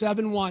Deuteronomy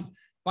 7:1.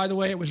 By the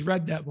way, it was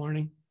read that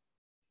morning.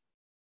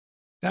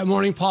 That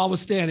morning, Paul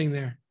was standing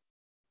there.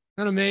 Isn't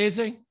that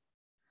amazing?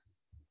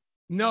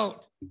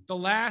 Note, the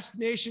last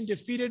nation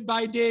defeated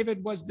by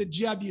David was the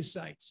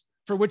Jebusites,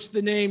 for which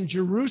the name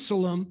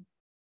Jerusalem,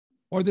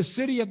 or the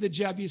city of the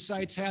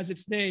Jebusites, has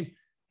its name.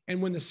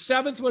 And when the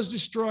 7th was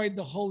destroyed,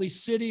 the holy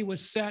city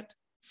was set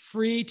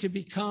free to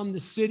become the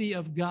city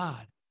of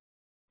God.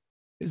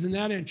 Isn't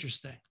that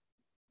interesting?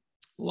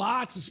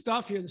 Lots of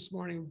stuff here this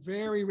morning,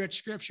 very rich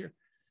scripture.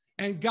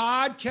 And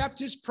God kept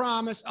his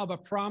promise of a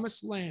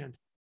promised land,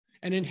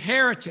 an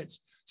inheritance,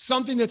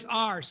 something that's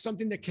ours,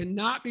 something that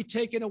cannot be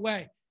taken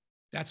away.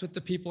 That's what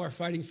the people are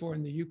fighting for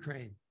in the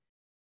Ukraine.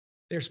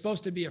 They're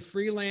supposed to be a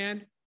free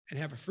land and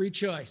have a free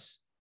choice.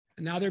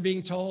 And now they're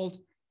being told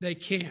they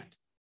can't.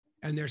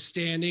 And they're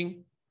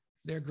standing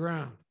their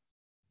ground.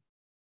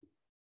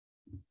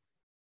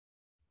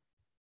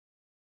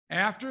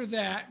 After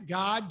that,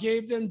 God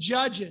gave them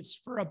judges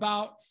for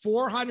about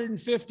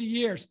 450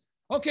 years.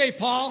 Okay,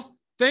 Paul,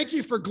 thank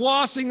you for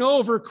glossing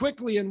over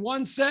quickly in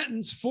one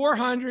sentence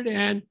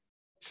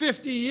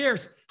 450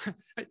 years.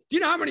 Do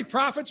you know how many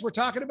prophets we're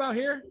talking about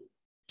here?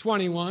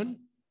 21,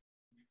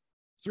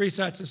 3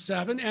 sets of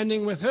 7,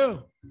 ending with who?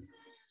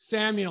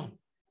 Samuel,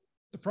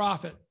 the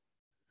prophet.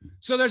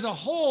 So there's a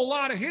whole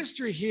lot of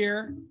history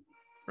here,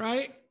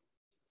 right?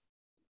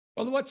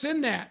 Well, what's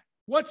in that?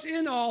 What's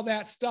in all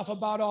that stuff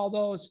about all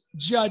those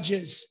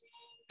judges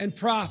and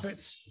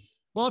prophets?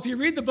 Well, if you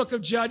read the book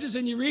of Judges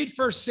and you read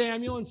 1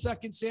 Samuel and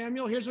 2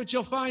 Samuel, here's what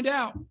you'll find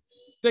out.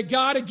 That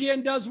God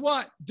again does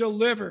what?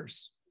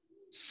 Delivers,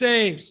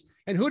 saves.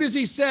 And who does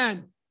he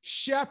send?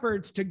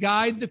 Shepherds to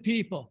guide the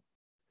people.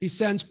 He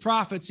sends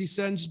prophets, he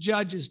sends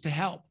judges to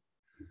help.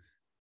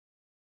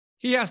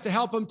 He has to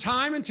help them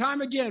time and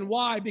time again.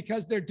 Why?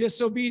 Because they're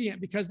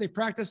disobedient, because they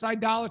practice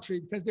idolatry,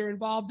 because they're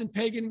involved in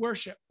pagan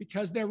worship,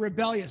 because they're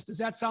rebellious. Does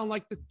that sound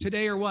like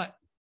today or what?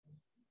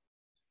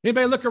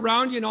 Anybody look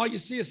around you and all you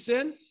see is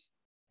sin?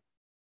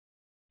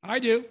 I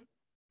do.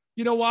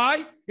 You know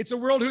why? It's a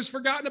world who's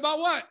forgotten about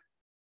what?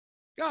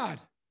 God.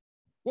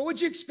 What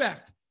would you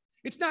expect?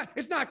 It's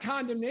not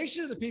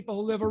condemnation of the people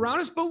who live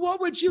around us, but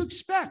what would you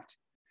expect?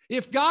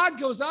 If God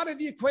goes out of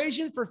the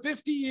equation for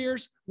 50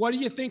 years, what do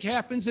you think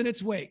happens in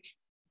its wake?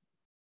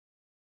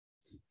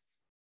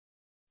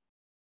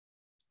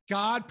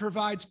 God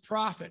provides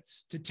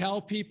prophets to tell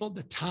people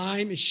the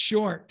time is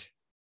short.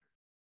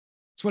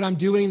 That's what I'm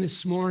doing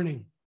this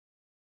morning.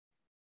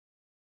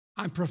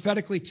 I'm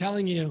prophetically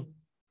telling you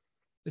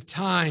the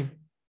time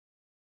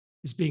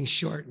is being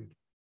shortened.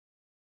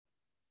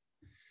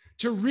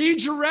 To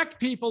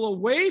redirect people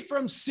away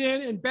from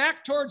sin and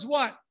back towards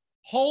what?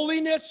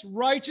 Holiness,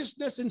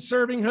 righteousness, and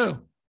serving who?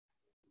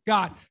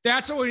 God.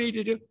 That's what we need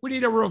to do. We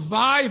need a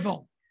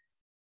revival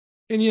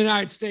in the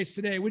United States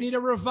today. We need a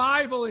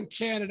revival in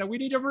Canada. We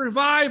need a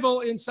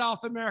revival in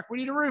South America. We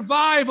need a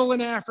revival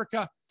in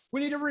Africa.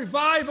 We need a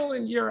revival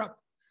in Europe.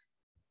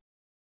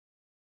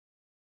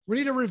 We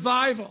need a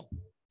revival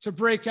to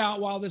break out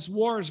while this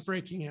war is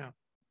breaking out.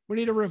 We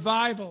need a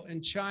revival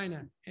in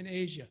China and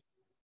Asia.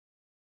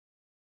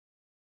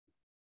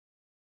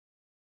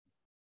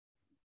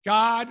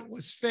 God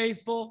was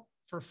faithful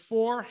for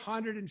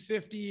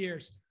 450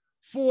 years.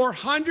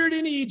 400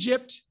 in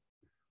Egypt,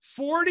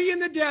 40 in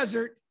the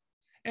desert,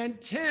 and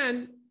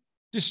 10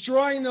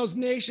 destroying those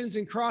nations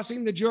and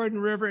crossing the Jordan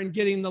River and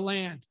getting the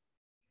land.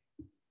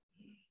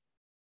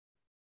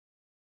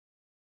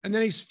 And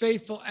then he's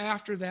faithful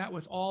after that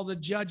with all the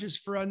judges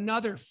for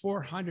another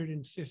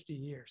 450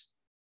 years.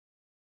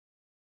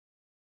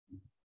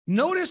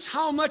 Notice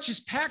how much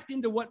is packed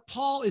into what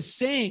Paul is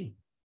saying.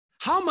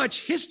 How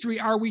much history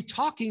are we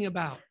talking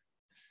about?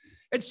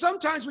 And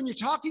sometimes when you're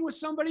talking with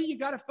somebody, you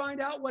got to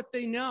find out what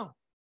they know.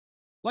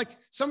 Like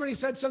somebody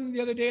said something the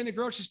other day in the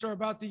grocery store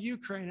about the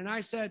Ukraine. And I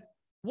said,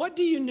 what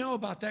do you know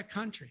about that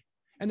country?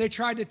 And they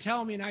tried to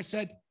tell me. And I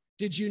said,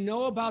 did you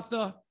know about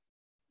the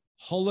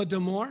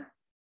Holodomor?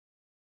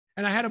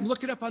 And I had them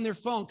look it up on their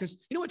phone,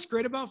 because you know what's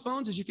great about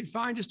phones is you can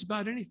find just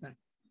about anything.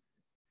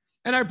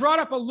 And I brought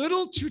up a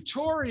little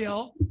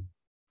tutorial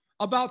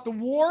about the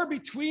war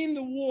between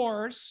the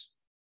wars.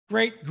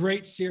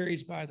 Great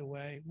series, by the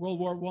way. World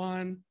War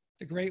I,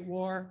 the Great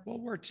War,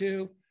 World War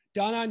II,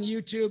 done on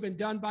YouTube and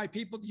done by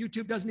people.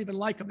 YouTube doesn't even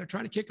like them. They're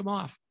trying to kick them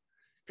off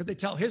because they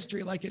tell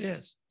history like it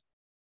is.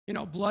 You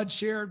know,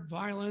 bloodshed,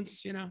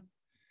 violence, you know.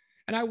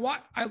 And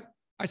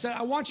I said,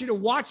 I want you to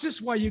watch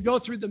this while you go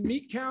through the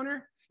meat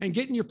counter and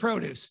getting your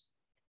produce.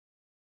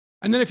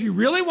 And then if you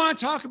really want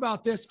to talk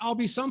about this, I'll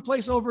be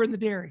someplace over in the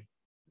dairy.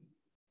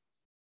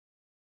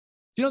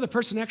 Do you know the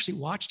person actually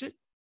watched it?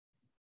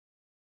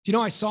 Do you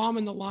know I saw him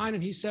in the line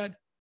and he said,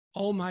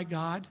 oh my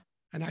God.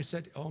 And I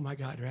said, oh my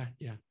God, right?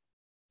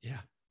 Yeah.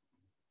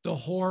 The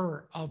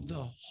horror of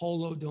the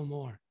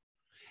Holodomor.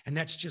 And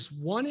that's just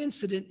one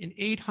incident in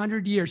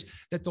 800 years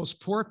that those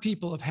poor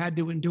people have had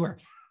to endure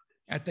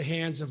at the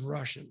hands of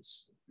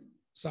Russians.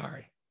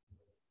 Sorry.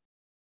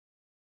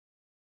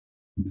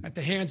 At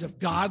the hands of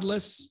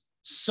godless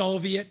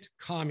Soviet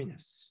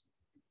communists.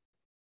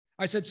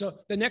 I said, so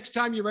the next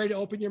time you're ready to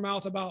open your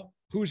mouth about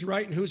who's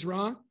right and who's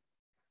wrong,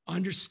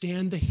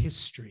 understand the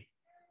history.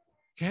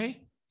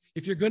 Okay?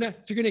 If you're gonna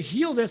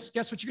heal this,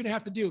 guess what you're gonna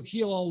have to do?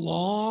 Heal a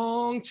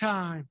long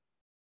time.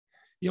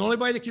 The only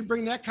way that can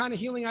bring that kind of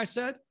healing, I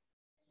said,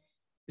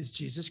 is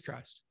Jesus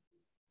Christ.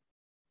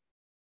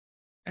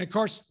 And of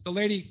course, the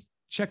lady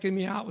checking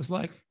me out was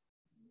like,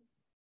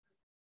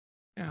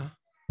 yeah.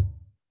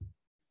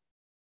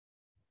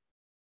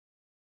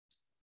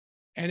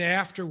 And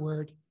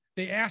afterward,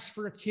 they asked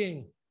for a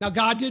king. Now,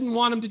 God didn't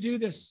want him to do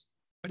this,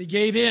 but he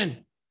gave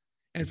in.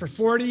 And for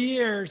 40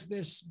 years,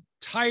 this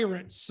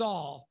tyrant,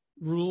 Saul,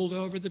 ruled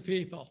over the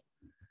people.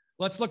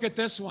 Let's look at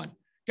this one.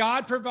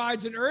 God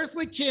provides an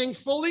earthly king,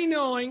 fully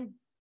knowing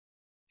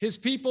his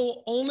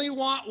people only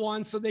want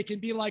one so they can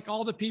be like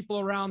all the people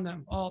around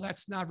them. Oh,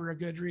 that's never a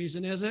good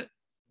reason, is it?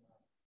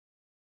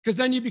 Because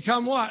then you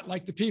become what?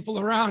 Like the people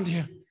around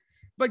you.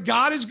 But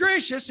God is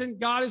gracious and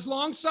God is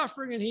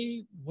long-suffering, and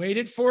he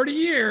waited 40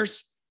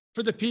 years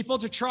for the people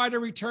to try to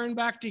return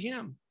back to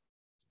him.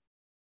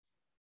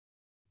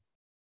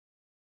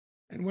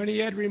 And when he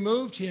had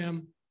removed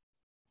him,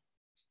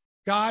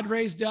 God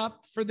raised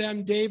up for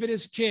them David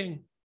as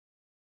king,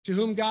 to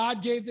whom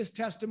God gave this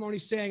testimony,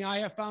 saying, I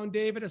have found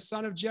David, a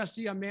son of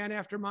Jesse, a man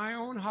after my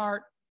own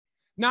heart,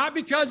 not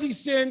because he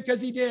sinned,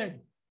 because he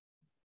did,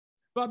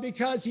 but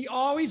because he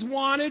always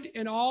wanted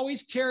and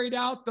always carried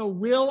out the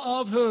will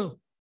of who?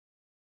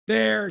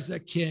 There's a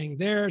king.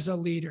 There's a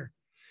leader.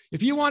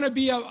 If you want to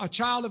be a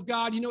child of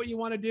God, you know what you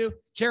want to do?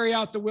 Carry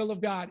out the will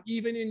of God,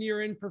 even in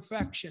your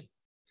imperfection,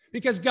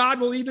 because God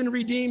will even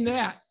redeem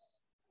that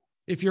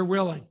if you're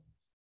willing.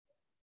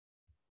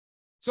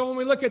 So when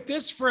we look at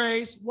this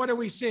phrase, what do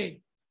we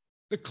see?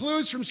 The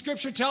clues from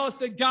Scripture tell us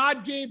that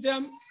God gave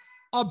them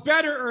a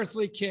better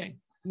earthly king,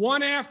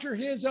 one after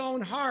his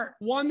own heart,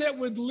 one that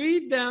would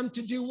lead them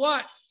to do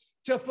what?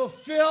 To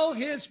fulfill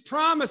his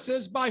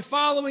promises by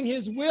following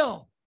his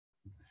will,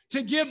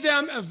 to give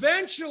them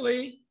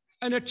eventually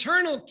an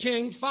eternal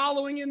king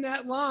following in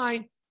that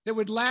line that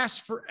would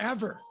last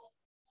forever.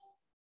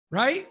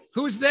 Right?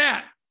 Who's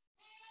that?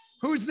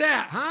 Who's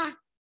that, huh?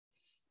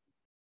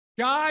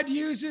 God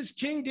uses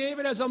King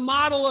David as a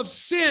model of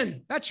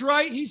sin. That's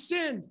right, he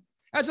sinned.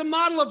 As a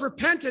model of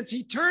repentance,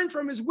 he turned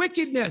from his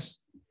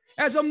wickedness.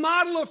 As a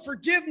model of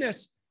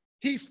forgiveness,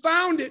 he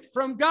found it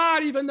from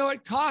God, even though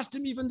it cost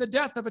him even the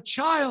death of a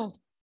child.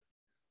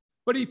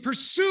 But he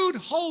pursued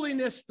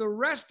holiness the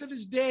rest of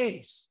his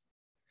days.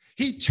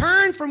 He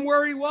turned from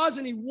where he was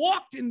and he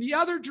walked in the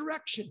other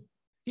direction.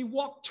 He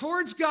walked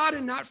towards God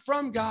and not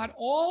from God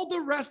all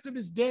the rest of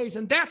his days.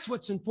 And that's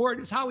what's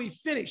important, is how he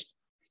finished.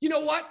 You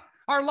know what?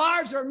 Our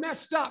lives are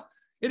messed up.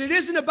 And it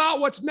isn't about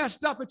what's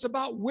messed up. It's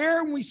about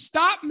where we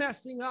stop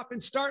messing up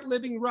and start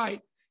living right.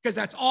 Because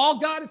that's all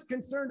God is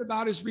concerned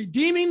about, is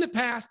redeeming the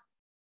past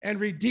and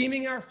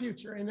redeeming our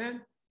future.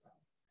 Amen?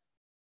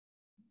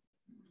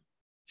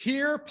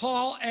 Here,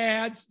 Paul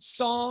adds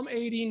Psalm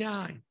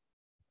 89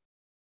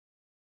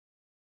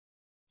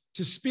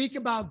 to speak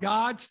about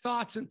God's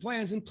thoughts and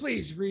plans. And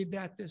please read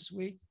that this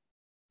week.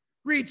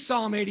 Read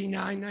Psalm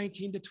 89,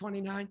 19 to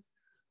 29.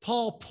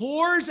 Paul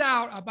pours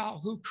out about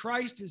who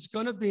Christ is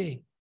going to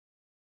be.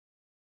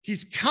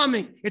 He's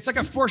coming. It's like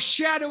a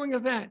foreshadowing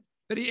event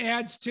that he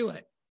adds to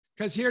it.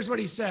 Because here's what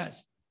he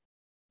says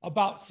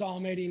about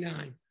Psalm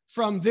 89.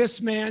 From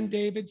this man,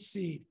 David's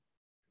seed,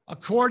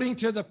 according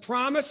to the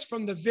promise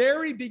from the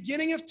very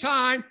beginning of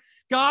time,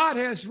 God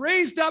has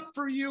raised up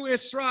for you,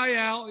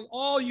 Israel,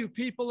 all you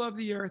people of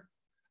the earth,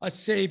 a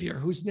Savior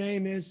whose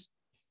name is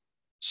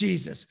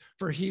Jesus,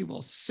 for he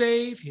will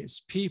save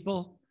his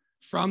people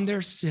from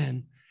their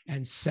sin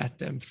and set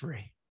them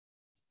free.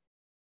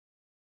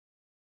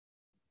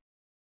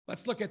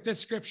 Let's look at this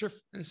scripture.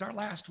 It's our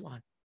last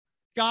one.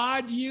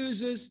 God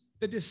uses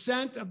the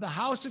descent of the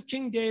house of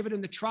King David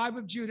and the tribe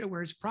of Judah,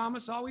 where his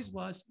promise always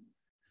was,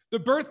 the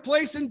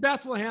birthplace in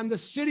Bethlehem, the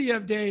city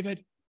of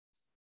David,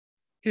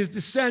 his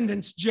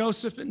descendants,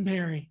 Joseph and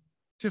Mary,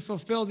 to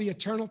fulfill the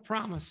eternal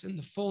promise in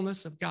the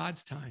fullness of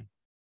God's time.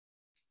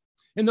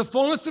 In the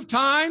fullness of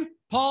time,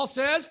 Paul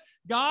says,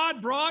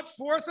 God brought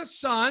forth a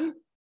son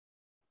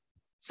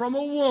from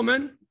a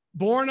woman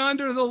born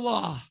under the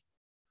law.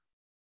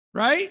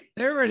 Right?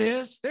 There it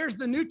is. There's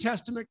the New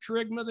Testament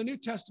charisma, the New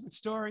Testament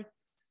story.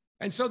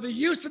 And so the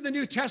use of the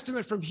New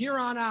Testament from here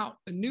on out,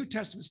 the New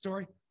Testament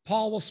story,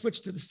 Paul will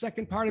switch to the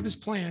second part of his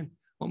plan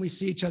when we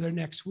see each other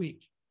next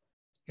week,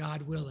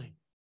 God willing.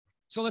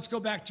 So let's go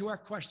back to our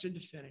question to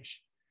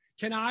finish.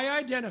 Can I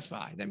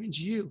identify, that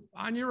means you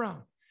on your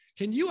own,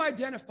 can you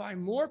identify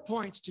more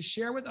points to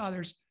share with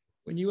others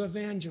when you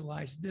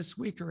evangelize this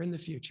week or in the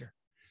future?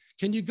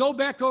 Can you go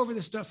back over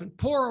this stuff and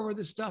pore over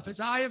this stuff as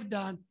I have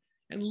done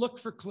and look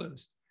for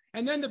clues?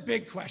 And then the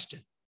big question,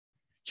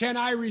 can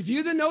I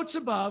review the notes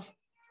above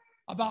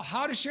about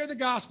how to share the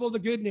gospel, the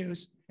good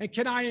news, and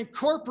can I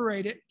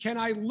incorporate it? Can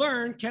I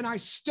learn? Can I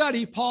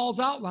study Paul's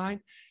outline?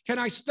 Can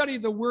I study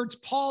the words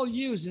Paul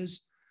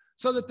uses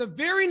so that the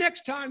very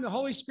next time the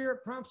Holy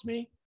Spirit prompts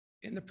me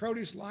in the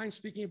produce line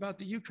speaking about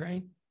the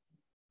Ukraine,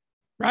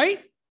 right?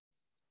 Isn't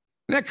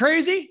that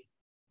crazy?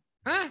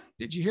 Huh?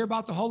 Did you hear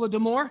about the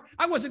Holodomor?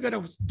 I wasn't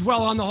going to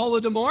dwell on the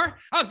Holodomor.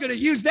 I was going to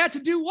use that to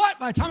do what?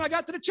 By the time I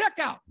got to the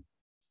checkout,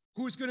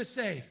 who's going to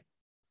save?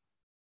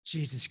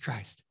 Jesus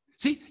Christ.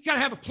 See, you got to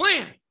have a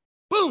plan.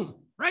 Boom,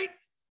 right?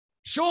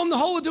 Show them the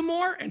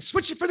Holodomor and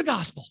switch it for the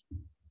gospel.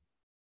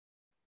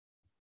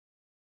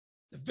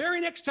 The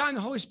very next time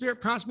the Holy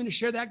Spirit prompts me to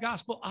share that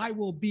gospel, I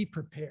will be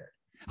prepared.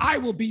 I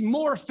will be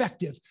more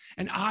effective,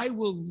 and I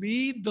will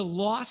lead the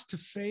lost to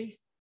faith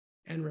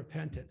and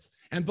repentance.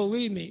 And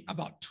believe me,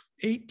 about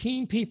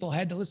 18 people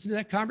had to listen to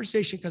that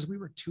conversation because we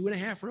were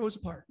 2.5 rows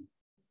apart.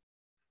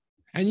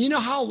 And you know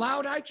how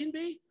loud I can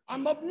be?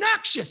 I'm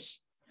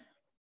obnoxious.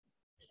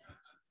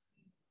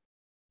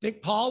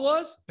 Think Paul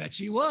was? Bet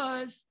he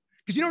was.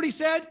 Because you know what he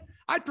said?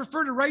 I'd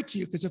prefer to write to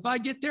you because if I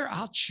get there,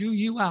 I'll chew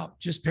you out.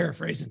 Just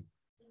paraphrasing.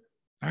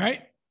 All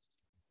right?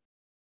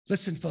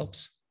 Listen,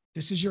 folks,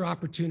 this is your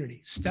opportunity.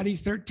 Study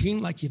 13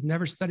 like you've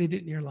never studied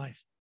it in your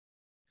life.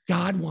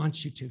 God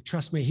wants you to.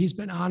 Trust me, he's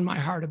been on my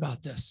heart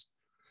about this.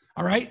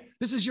 All right?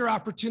 This is your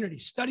opportunity.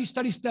 Study,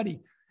 study, study.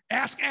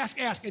 Ask, ask,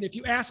 ask. And if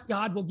you ask,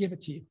 God will give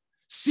it to you.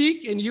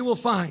 Seek and you will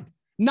find.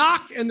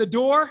 Knock and the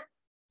door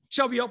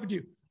shall be opened to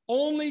you.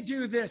 Only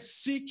do this.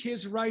 Seek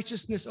his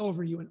righteousness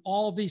over you, and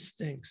all these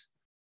things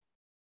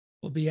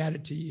will be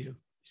added to you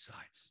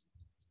besides.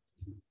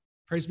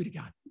 Praise be to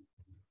God.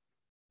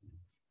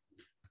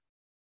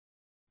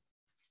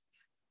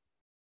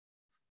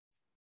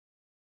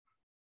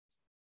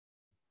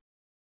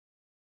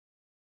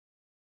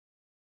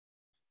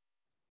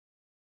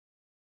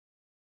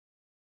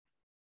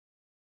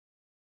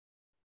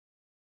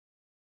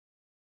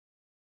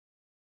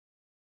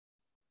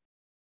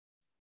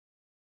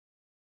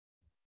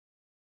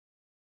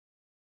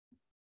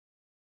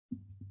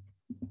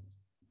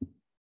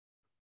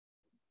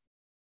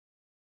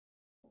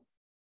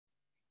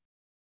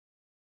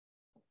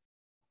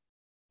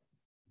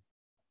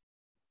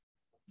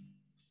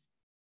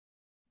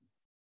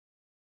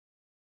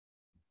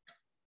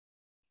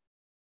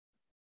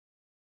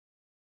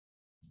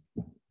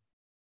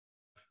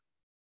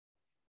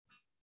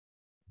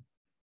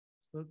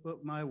 Look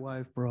what my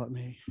wife brought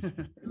me.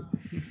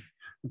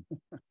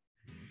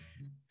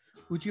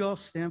 Would you all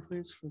stand,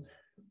 please?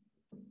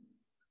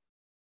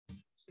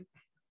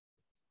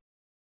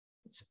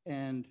 Let's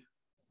end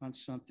on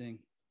something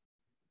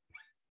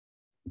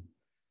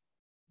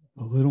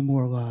a little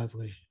more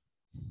lively.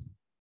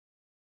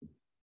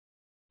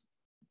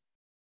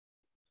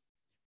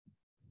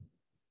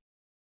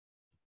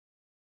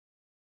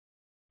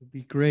 It'd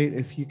be great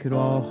if you could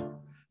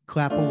all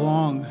clap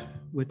along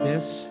with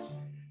this,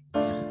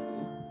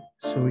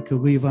 so we could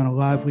leave on a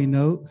lively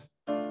note.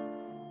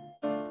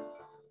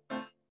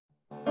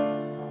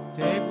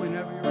 Dave,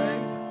 whenever you're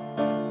ready.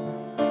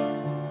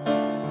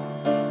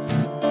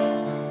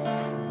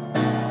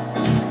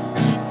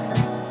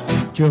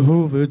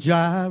 Jehovah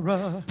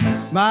Jireh,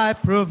 my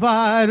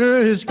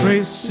provider, his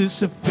grace is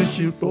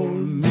sufficient for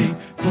me,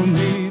 for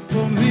me,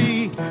 for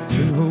me.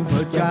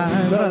 Jehovah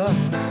Jireh,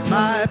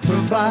 my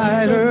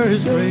provider,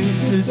 his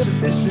grace is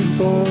sufficient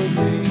for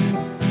me.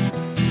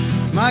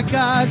 My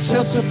God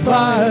shall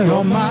supply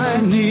all my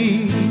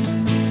needs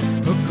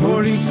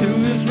according to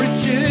his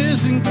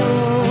riches and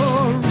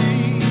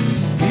glory.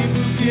 He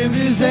will give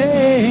his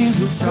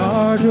angels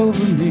charge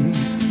over me.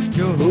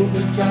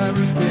 Jehovah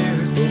Jireh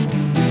cares for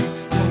me.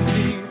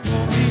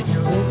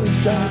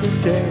 Jehovah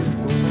Jireh cares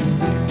for me.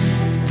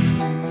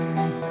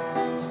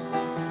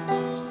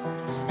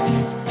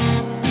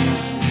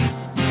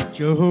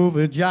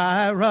 Jehovah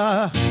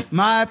Jireh,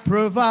 my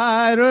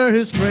provider,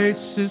 his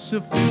grace is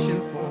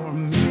sufficient for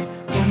me,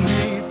 for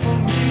me, for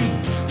me.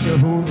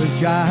 Jehovah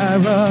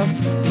Jireh,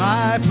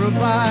 my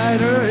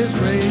provider, his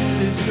grace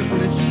is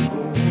sufficient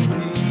for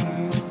me.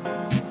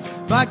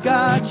 My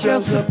God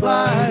shall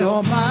supply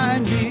all my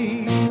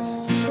needs,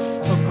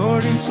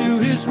 according to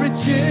his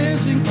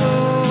riches and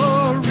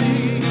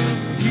glory.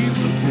 He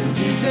will give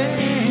his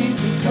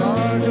angels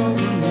charge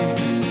over me.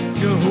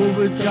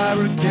 Jehovah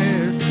Jireh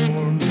cares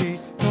for me.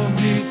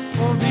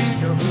 For me,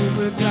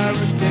 Jehovah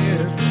Jireh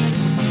cares for me.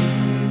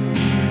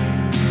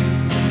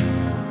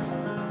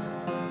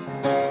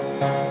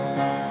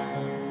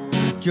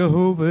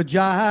 Jehovah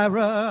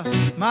Jireh,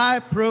 my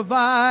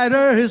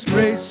provider, his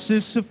grace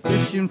is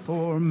sufficient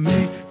for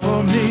me,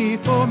 for me,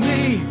 for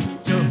me.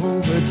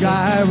 Jehovah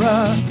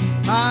Jireh,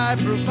 my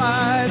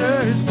provider,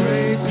 his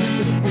grace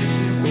is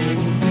sufficient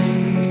for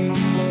me.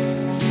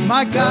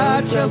 My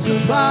God shall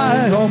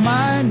supply all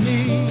my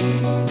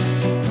needs,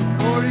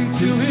 according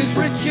to his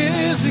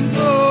riches and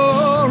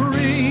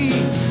glory.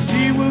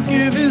 He will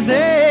give his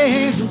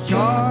angels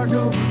charge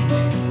over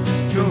me.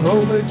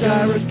 Jehovah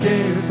Jireh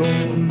cares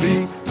for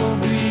me, for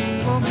me,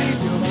 for me.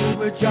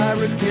 Jehovah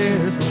Jireh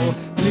cares for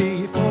me,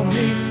 for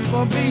me,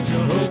 for me.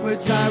 Jehovah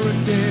Jireh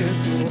cares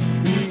for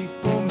me,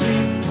 for me,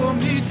 for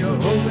me.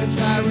 Jehovah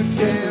Jireh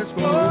cares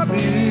for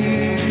me.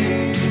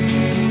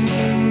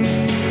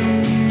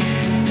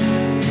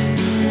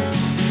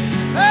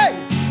 Hey!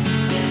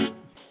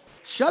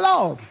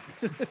 Shalom!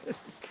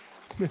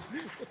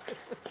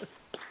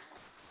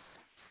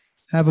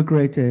 Have a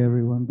great day,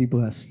 everyone. Be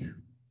blessed.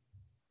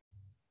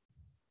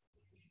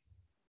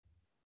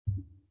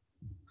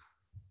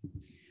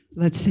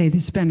 Let's say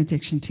this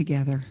benediction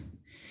together.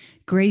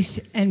 Grace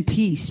and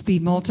peace be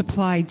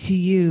multiplied to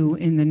you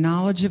in the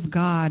knowledge of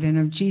God and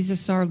of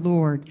Jesus our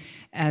Lord,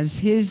 as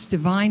his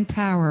divine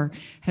power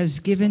has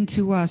given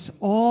to us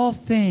all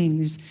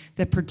things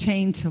that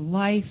pertain to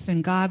life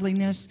and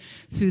godliness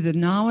through the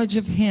knowledge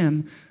of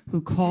him who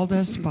called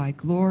us by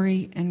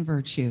glory and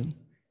virtue.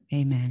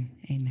 Amen.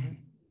 Amen.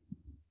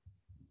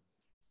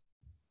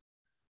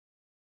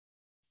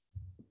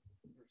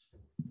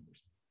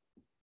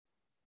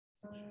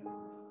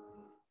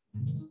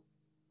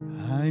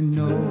 I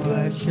know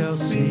I shall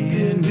see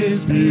in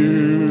his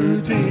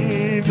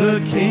beauty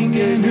the King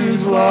in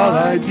whose law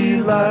I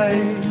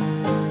delight,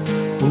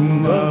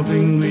 whom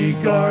lovingly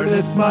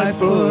guardeth my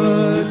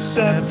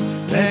footsteps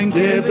and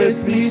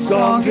giveth me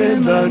songs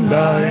in the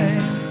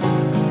night.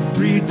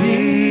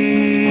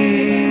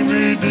 Redeemed,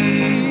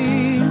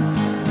 redeemed,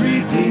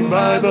 redeemed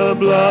by the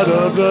blood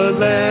of the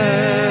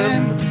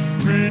Lamb.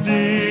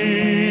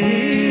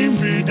 Redeemed,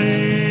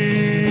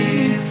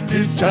 redeemed,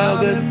 his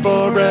child and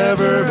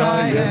forever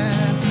I am.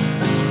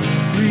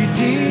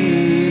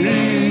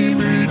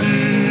 Redeemed,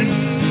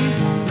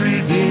 redeemed,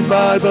 redeemed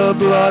by the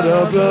blood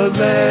of the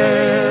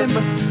Lamb.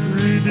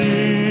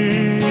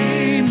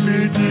 Redeemed,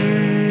 redeemed,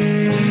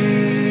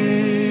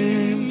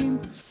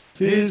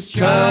 his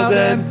child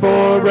and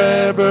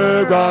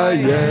forever I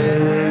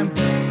am.